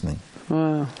not listening.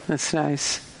 Wow, that's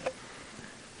nice.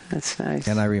 That's nice.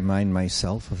 And I remind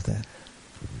myself of that.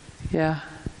 Yeah,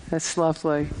 that's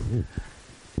lovely.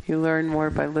 You learn more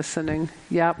by listening.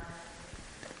 Yep.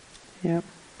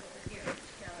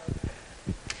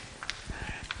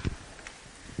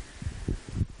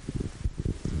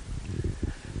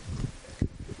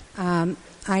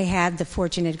 I had the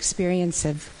fortunate experience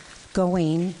of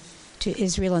going to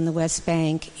Israel and the West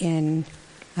Bank in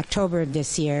October of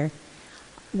this year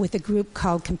with a group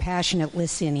called Compassionate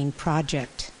Listening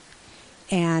Project.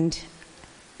 And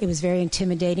it was very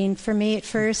intimidating for me at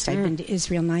first. I'd been to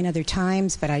Israel 9 other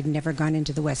times, but I'd never gone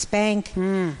into the West Bank.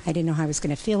 I didn't know how I was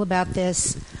going to feel about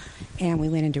this. And we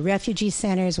went into refugee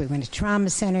centers, we went to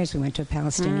trauma centers, we went to a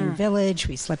Palestinian village,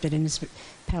 we slept at a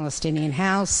Palestinian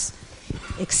house,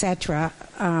 etc.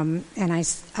 And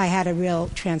I had a real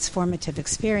transformative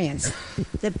experience.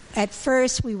 At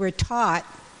first, we were taught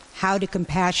how to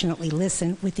compassionately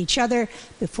listen with each other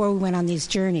before we went on these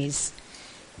journeys.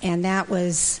 And that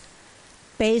was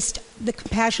the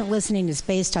compassionate listening is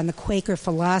based on the Quaker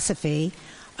philosophy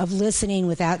of listening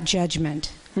without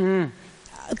judgment.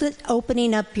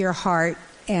 Opening up your heart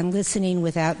and listening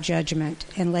without judgment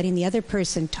and letting the other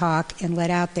person talk and let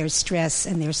out their stress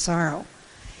and their sorrow.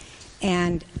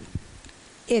 And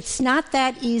it's not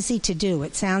that easy to do.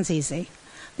 It sounds easy.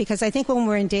 Because I think when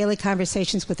we're in daily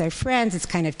conversations with our friends, it's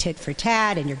kind of tit for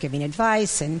tat, and you're giving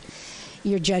advice, and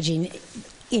you're judging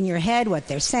in your head what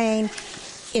they're saying.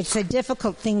 It's a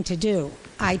difficult thing to do.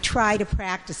 I try to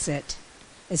practice it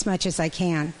as much as I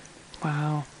can.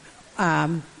 Wow.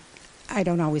 I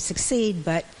don't always succeed,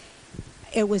 but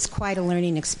it was quite a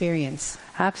learning experience.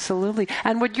 Absolutely.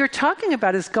 And what you're talking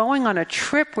about is going on a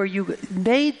trip where you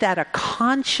made that a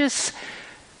conscious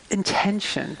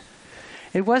intention.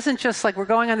 It wasn't just like we're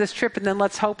going on this trip and then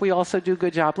let's hope we also do a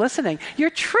good job listening. Your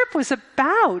trip was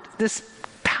about this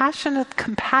passionate,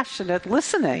 compassionate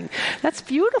listening. That's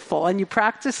beautiful. And you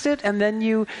practiced it, and then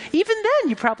you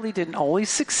probably didn't always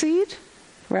succeed,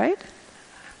 right?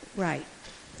 Right.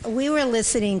 We were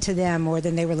listening to them more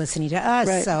than they were listening to us,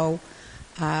 right. So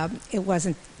it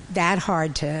wasn't that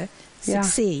hard to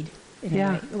succeed. In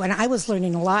a way. When I was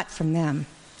learning a lot from them,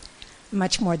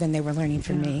 much more than they were learning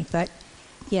from me. But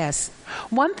yes.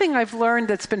 One thing I've learned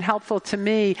that's been helpful to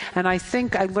me, and I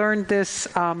think I learned this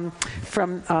from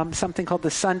something called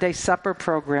the Sunday Supper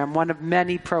Program, one of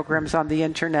many programs on the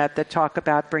internet that talk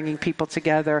about bringing people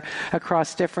together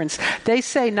across difference. They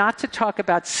say not to talk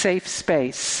about safe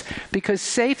space, because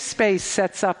safe space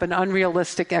sets up an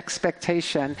unrealistic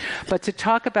expectation, but to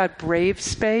talk about brave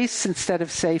space instead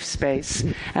of safe space.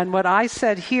 And what I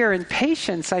said here in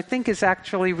patience, I think is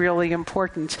actually really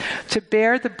important, to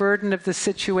bear the burden of the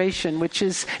situation, which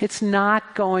is it's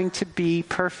not going to be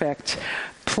perfect.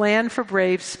 Plan for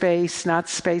brave space, not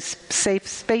safe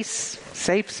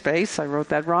space. I wrote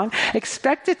that wrong.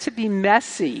 Expect it to be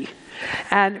messy.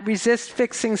 And resist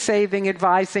fixing, saving,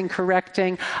 advising,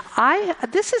 correcting.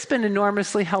 This has been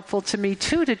enormously helpful to me,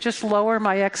 too, to just lower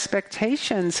my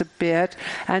expectations a bit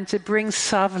and to bring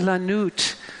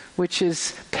savlanut, which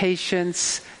is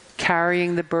patience,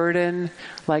 carrying the burden,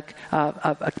 like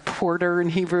a porter in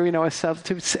Hebrew,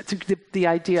 the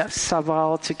idea of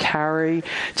saval, to carry,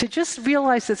 to just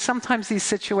realize that sometimes these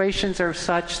situations are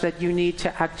such that you need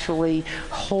to actually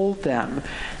hold them.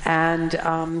 And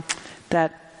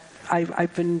that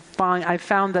I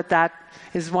found that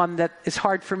is one that is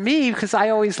hard for me because I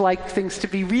always like things to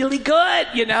be really good,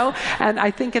 And I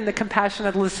think in the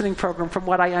Compassionate Listening Program, from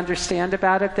what I understand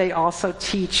about it, they also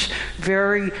teach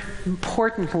very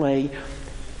importantly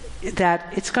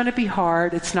that it's going to be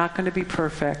hard, it's not going to be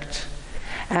perfect.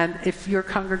 And if your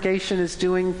congregation is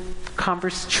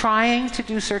trying to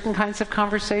do certain kinds of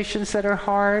conversations that are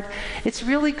hard, it's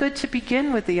really good to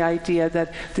begin with the idea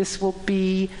that this will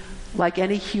be like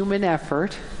any human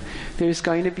effort. There's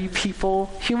going to be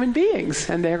human beings,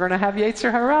 and they're going to have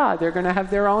Yetzer Hara. They're going to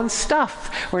have their own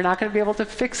stuff. We're not going to be able to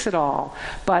fix it all.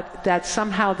 But that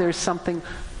somehow there's something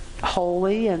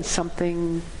holy and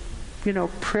something,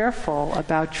 prayerful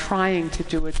about trying to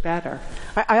do it better.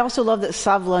 I also love that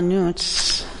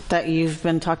savlanut, that you've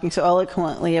been talking so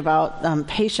eloquently about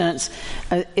patience,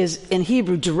 is in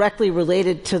Hebrew directly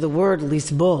related to the word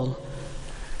lisbol,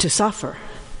 to suffer.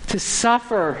 To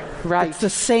suffer, right. It's the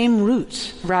same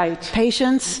root. Right.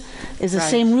 Patience is the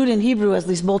same root in Hebrew as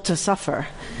lisbol, to suffer.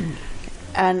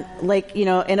 And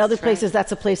in other places,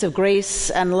 that's a place of grace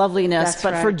and loveliness.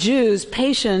 But for Jews,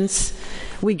 patience,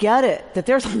 we get it, that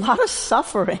there's a lot of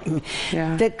suffering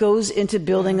that goes into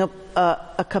building up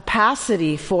a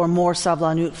capacity for more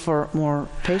savlanut, for more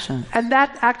patience. And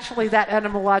that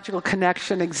etymological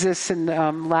connection exists in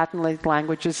Latin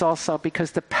languages also,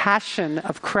 because the passion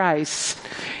of Christ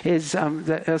is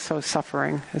also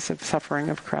suffering, is the suffering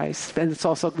of Christ. And it's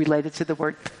also related to the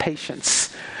word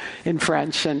patience in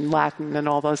French and Latin and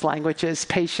all those languages,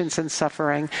 patience and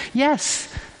suffering.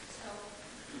 Yes?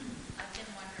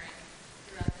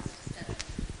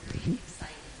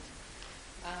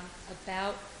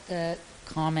 About the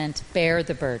comment, bear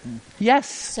the burden. Yes.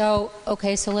 So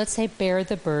let's say bear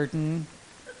the burden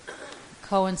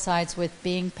coincides with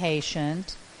being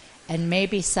patient, and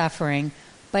maybe suffering,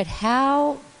 but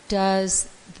how does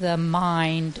the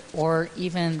mind or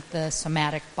even the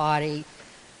somatic body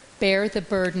bear the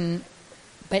burden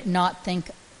but not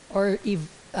think or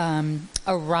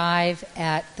arrive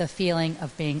at the feeling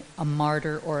of being a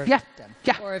martyr or a victim?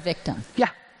 Or a victim. Yeah.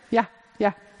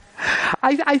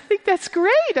 I think that's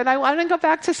great. And I want to go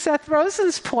back to Seth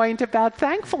Rosen's point about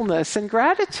thankfulness and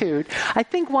gratitude. I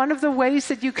think one of the ways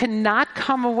that you cannot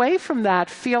come away from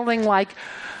that feeling like,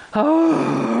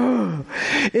 oh,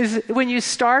 is when you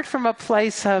start from a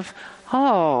place of,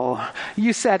 oh,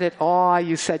 you said it, awe,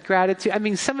 you said gratitude. I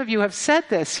mean, some of you have said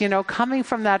this, coming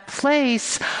from that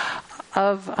place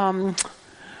of,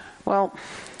 well,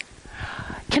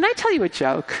 can I tell you a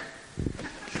joke?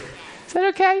 Is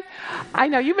that okay? I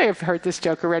know you may have heard this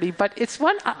joke already, but it's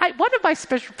one of my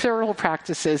spiritual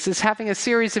practices is having a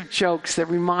series of jokes that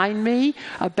remind me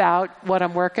about what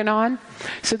I'm working on.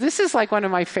 So this is like one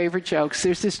of my favorite jokes.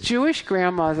 There's this Jewish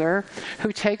grandmother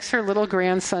who takes her little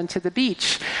grandson to the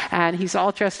beach, and he's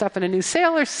all dressed up in a new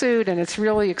sailor suit, and it's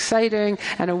really exciting,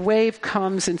 and a wave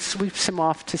comes and sweeps him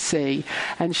off to sea.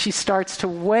 And she starts to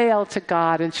wail to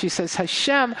God, and she says,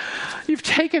 Hashem, you've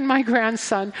taken my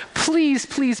grandson. Please,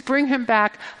 please bring him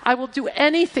back. I will do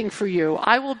anything for you.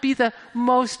 I will be the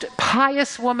most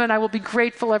pious woman. I will be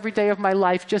grateful every day of my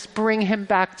life. Just bring him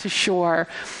back to shore.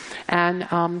 And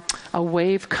a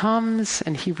wave comes,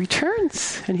 and he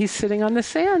returns, and he's sitting on the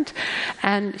sand.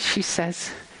 And she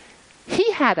says,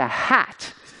 he had a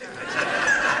hat.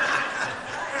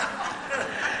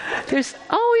 There's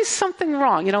always something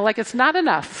wrong, like it's not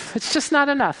enough. It's just not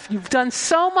enough. You've done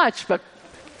so much, but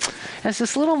there's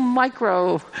this little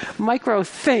micro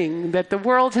thing that the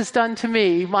world has done to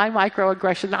me, my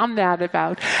microaggression I'm mad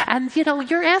about. And,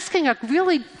 you're asking a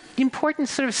really important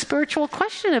sort of spiritual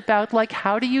question about, like,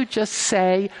 how do you just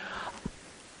say,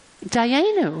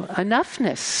 Dayenu,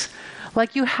 enoughness.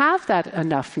 Like, you have that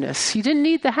enoughness. You didn't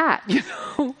need the hat,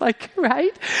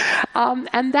 right?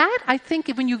 And that, I think,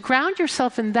 when you ground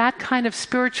yourself in that kind of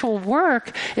spiritual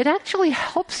work, it actually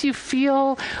helps you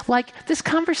feel like this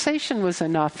conversation was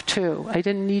enough, too. I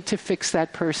didn't need to fix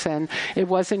that person. It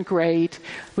wasn't great.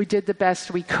 We did the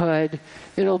best we could.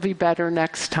 It'll be better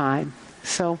next time.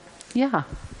 So, yeah.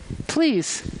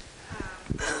 Please.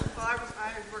 I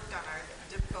worked on our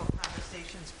Difficult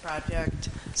Conversations project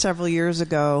several years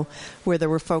ago where there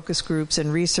were focus groups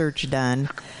and research done.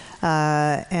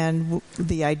 And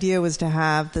the idea was to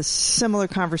have this similar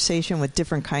conversation with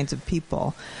different kinds of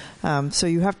people. So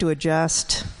you have to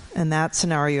adjust, in that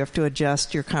scenario, you have to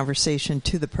adjust your conversation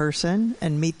to the person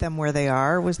and meet them where they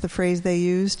are, was the phrase they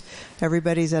used.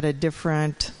 Everybody's at a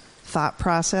different thought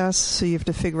process, so you have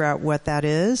to figure out what that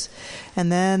is. And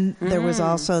then there was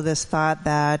also this thought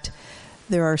that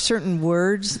there are certain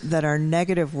words that are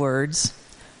negative words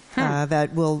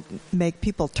that will make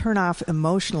people turn off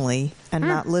emotionally and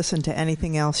not listen to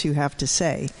anything else you have to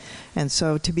say. And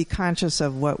so to be conscious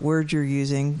of what words you're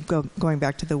using, going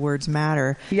back to the words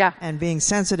matter, and being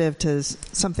sensitive to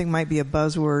something might be a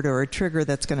buzzword or a trigger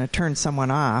that's going to turn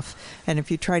someone off. And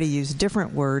if you try to use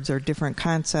different words or different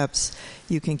concepts,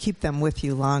 you can keep them with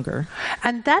you longer.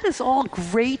 And that is all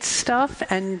great stuff,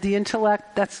 and the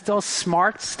intellect, that's all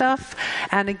smart stuff.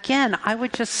 And again, I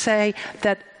would just say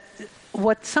that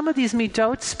what some of these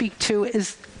midot speak to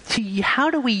is how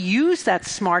do we use that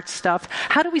smart stuff?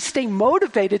 How do we stay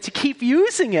motivated to keep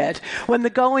using it when the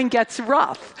going gets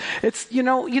rough? It's you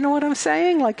know what I'm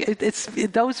saying? Like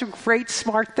those are great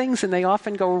smart things, and they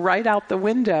often go right out the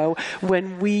window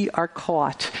when we are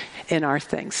caught in our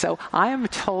things. So I am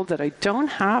told that I don't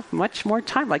have much more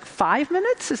time, like 5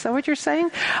 minutes? Is that what you're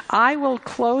saying? I will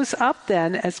close up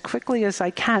then as quickly as I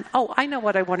can. Oh, I know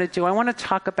what I want to do. I want to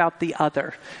talk about the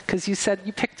other, because you said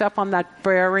you picked up on that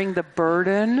bearing the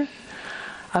burden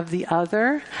of the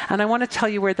other. And I want to tell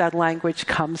you where that language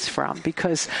comes from,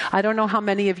 because I don't know how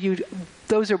many of you,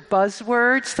 those are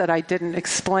buzzwords that I didn't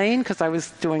explain because I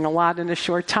was doing a lot in a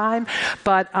short time.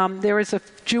 But there is a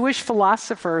Jewish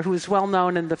philosopher who is well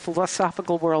known in the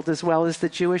philosophical world as well as the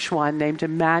Jewish one, named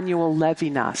Emmanuel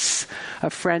Levinas, a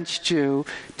French Jew,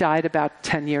 died about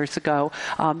 10 years ago.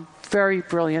 Very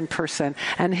brilliant person.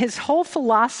 And his whole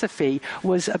philosophy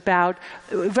was about,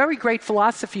 very great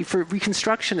philosophy for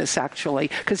Reconstructionists, actually,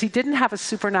 because he didn't have a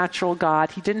supernatural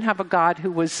God. He didn't have a God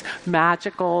who was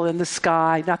magical in the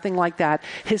sky, nothing like that.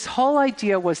 His whole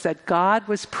idea was that God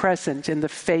was present in the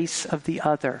face of the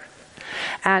other.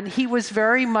 And he was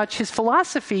very much, his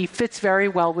philosophy fits very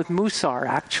well with Musar,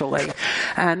 actually.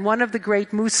 And one of the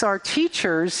great Musar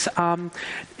teachers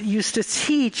used to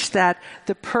teach that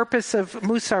the purpose of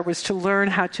Musar was to learn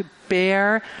how to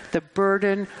bear the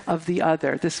burden of the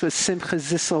other. This was Simcha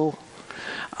Zissel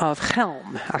of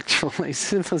Chelm, actually.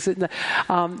 Simcha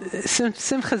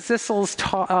Zissel's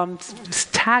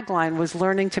tagline was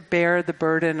learning to bear the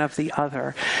burden of the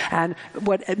other. And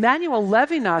what Emmanuel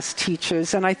Levinas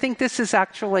teaches, and I think this is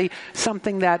actually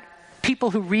something that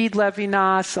people who read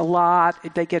Levinas a lot,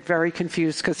 they get very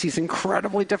confused because he's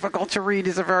incredibly difficult to read.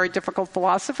 He's a very difficult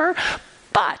philosopher.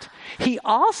 But he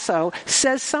also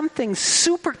says something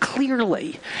super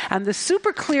clearly. And the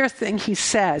super clear thing he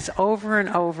says over and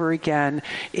over again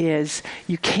is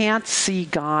you can't see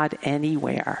God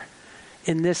anywhere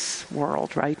in this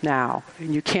world right now.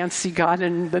 And you can't see God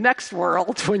in the next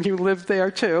world when you live there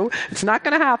too. It's not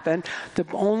going to happen. The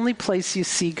only place you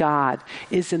see God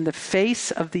is in the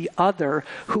face of the other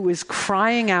who is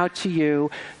crying out to you,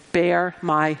 bear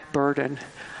my burden.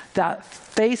 That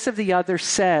face of the other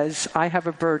says, I have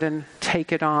a burden,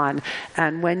 take it on.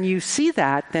 And when you see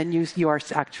that, then you are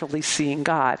actually seeing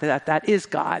God. That is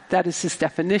God. That is his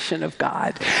definition of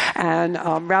God. And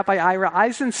Rabbi Ira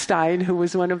Eisenstein, who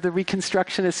was one of the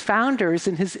Reconstructionist founders,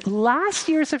 in his last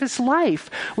years of his life,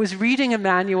 was reading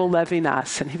Emmanuel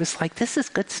Levinas. And he was like, this is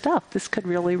good stuff. This could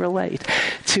really relate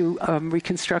to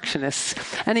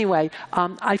Reconstructionists. Anyway,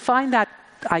 I find that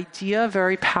idea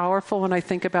very powerful when I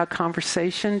think about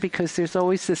conversation, because there's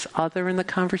always this other in the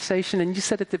conversation. And you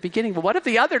said at the beginning, well, what if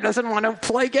the other doesn't want to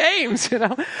play games?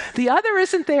 The other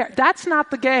isn't there. That's not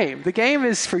the game. The game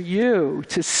is for you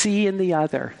to see in the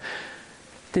other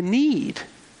the need,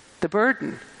 the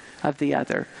burden of the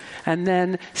other, and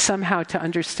then somehow to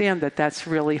understand that that's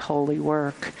really holy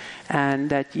work, and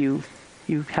that you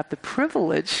have the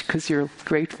privilege, because you're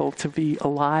grateful to be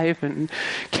alive and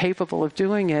capable of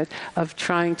doing it, of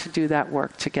trying to do that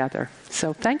work together.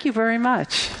 So thank you very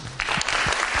much.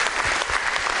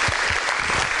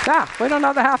 We don't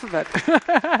know the half of it.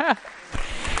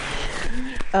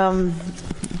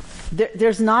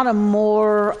 There's not a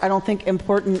more, I don't think,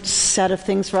 important set of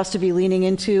things for us to be leaning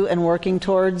into and working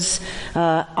towards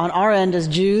on our end as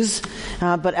Jews,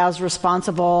 but as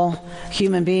responsible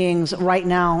human beings right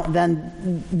now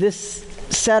than this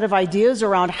set of ideas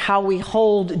around how we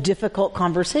hold difficult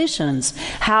conversations,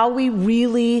 how we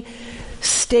really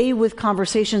stay with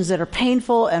conversations that are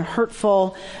painful and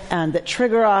hurtful and that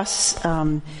trigger us,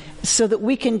 so that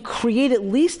we can create at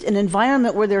least an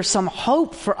environment where there's some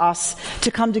hope for us to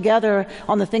come together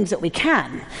on the things that we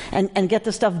can and get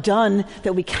the stuff done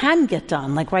that we can get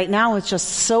done. Like right now, it's just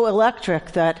so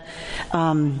electric that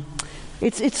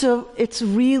it's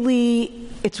really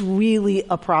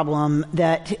a problem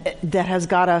that has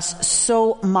got us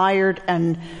so mired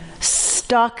and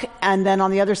stuck, and then on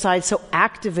the other side so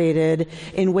activated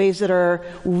in ways that are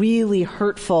really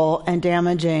hurtful and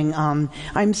damaging.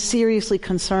 I'm seriously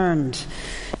concerned,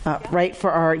 right,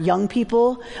 for our young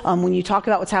people. When you talk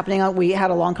about what's happening, we had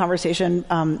a long conversation,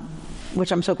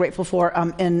 which I'm so grateful for,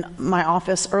 in my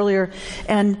office earlier,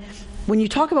 and when you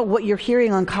talk about what you're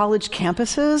hearing on college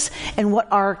campuses and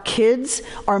what our kids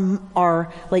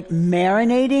are like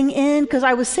marinating in, because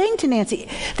I was saying to Nancy,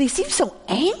 they seem so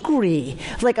angry.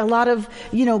 Like a lot of,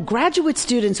 graduate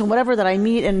students and whatever that I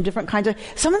meet in different kinds of,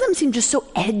 some of them seem just so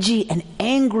edgy and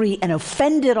angry and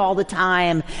offended all the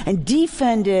time and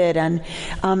defended. And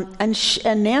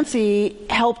Nancy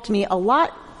helped me a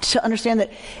lot to understand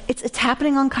that it's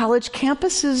happening on college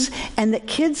campuses, and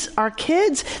that our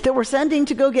kids that we're sending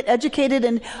to go get educated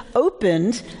and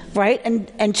opened, right,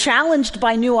 and challenged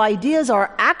by new ideas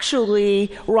are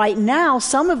actually right now,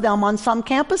 some of them on some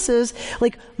campuses,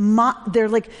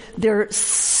 they're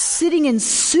sitting in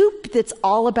soup that's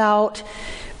all about,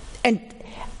 and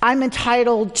I'm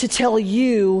entitled to tell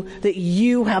you that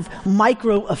you have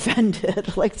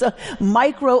micro-offended, like it's a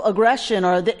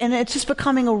microaggression, and it's just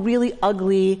becoming a really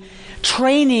ugly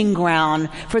training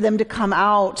ground for them to come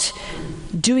out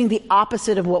doing the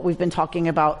opposite of what we've been talking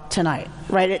about tonight,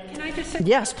 right? Can I just say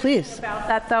yes, please. About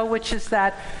that, though, which is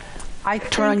that I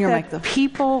think Turn on your that mic,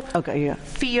 people yeah.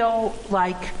 feel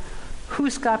like,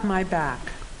 who's got my back?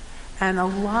 And a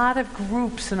lot of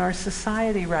groups in our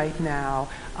society right now,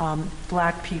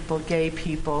 black people, gay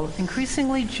people,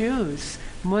 increasingly Jews,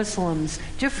 Muslims,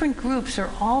 different groups are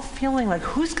all feeling like,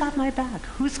 who's got my back?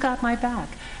 Who's got my back?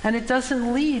 And it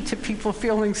doesn't lead to people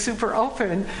feeling super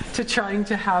open to trying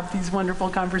to have these wonderful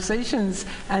conversations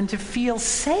and to feel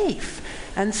safe.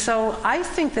 And so I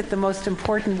think that the most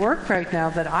important work right now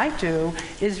that I do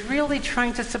is really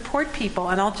trying to support people.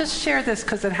 And I'll just share this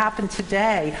because it happened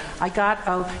today. I got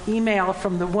an email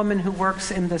from the woman who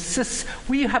works in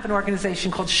we have an organization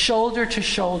called Shoulder to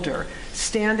Shoulder,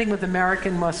 Standing with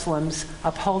American Muslims, a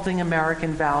upholding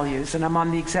American values, and I'm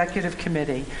on the executive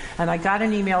committee. And I got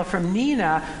an email from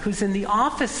Nina, who's in the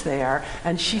office there,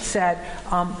 and she said,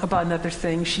 about another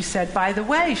thing, she said, by the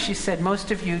way, she said,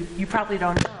 most of you probably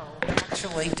don't know,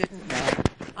 actually didn't know,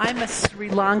 I'm a Sri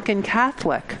Lankan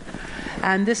Catholic.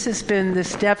 And this has been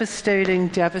this devastating,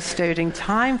 devastating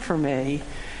time for me.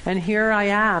 And here I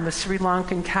am, a Sri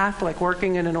Lankan Catholic,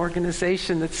 working in an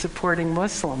organization that's supporting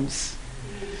Muslims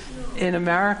in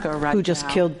America right now. Who just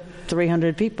killed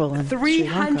 300 people in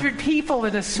 300 people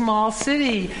in a small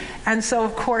city. And so,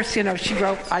 of course, she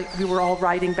wrote, we were all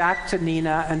writing back to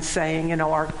Nina and saying,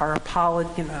 our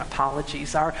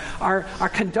apologies, our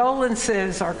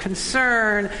condolences, our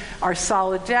concern, our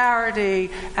solidarity.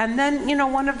 And then,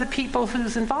 one of the people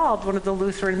who's involved, one of the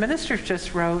Lutheran ministers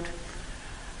just wrote,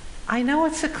 I know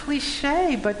it's a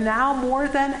cliche, but now more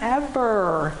than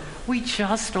ever, we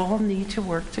just all need to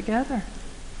work together.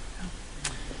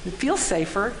 You'll feel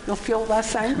safer, you'll feel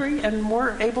less angry, and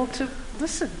more able to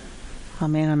listen.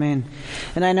 Amen, amen.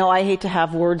 And I know I hate to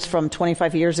have words from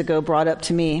 25 years ago brought up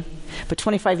to me, but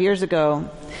 25 years ago,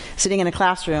 sitting in a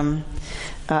classroom,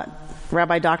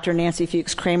 Rabbi Dr. Nancy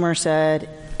Fuchs Kramer said,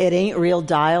 it ain't real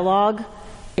dialogue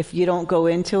if you don't go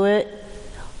into it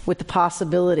with the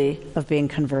possibility of being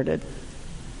converted.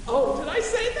 Oh, did I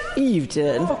say that? You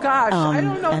did. Oh gosh, I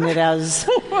don't know. And it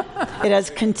has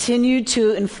continued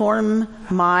to inform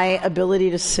my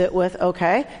ability to sit with,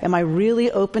 okay, am I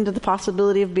really open to the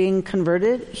possibility of being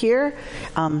converted here?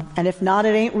 And if not,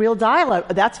 it ain't real dialogue.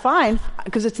 That's fine,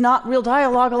 because it's not real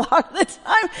dialogue a lot of the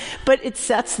time, but it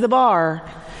sets the bar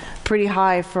pretty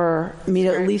high for me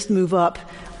to at least move up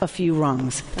a few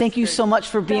rungs. Thank you so much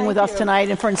for being with us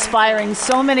tonight and for inspiring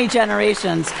so many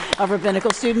generations of rabbinical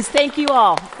students. Thank you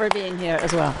all for being here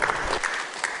as well.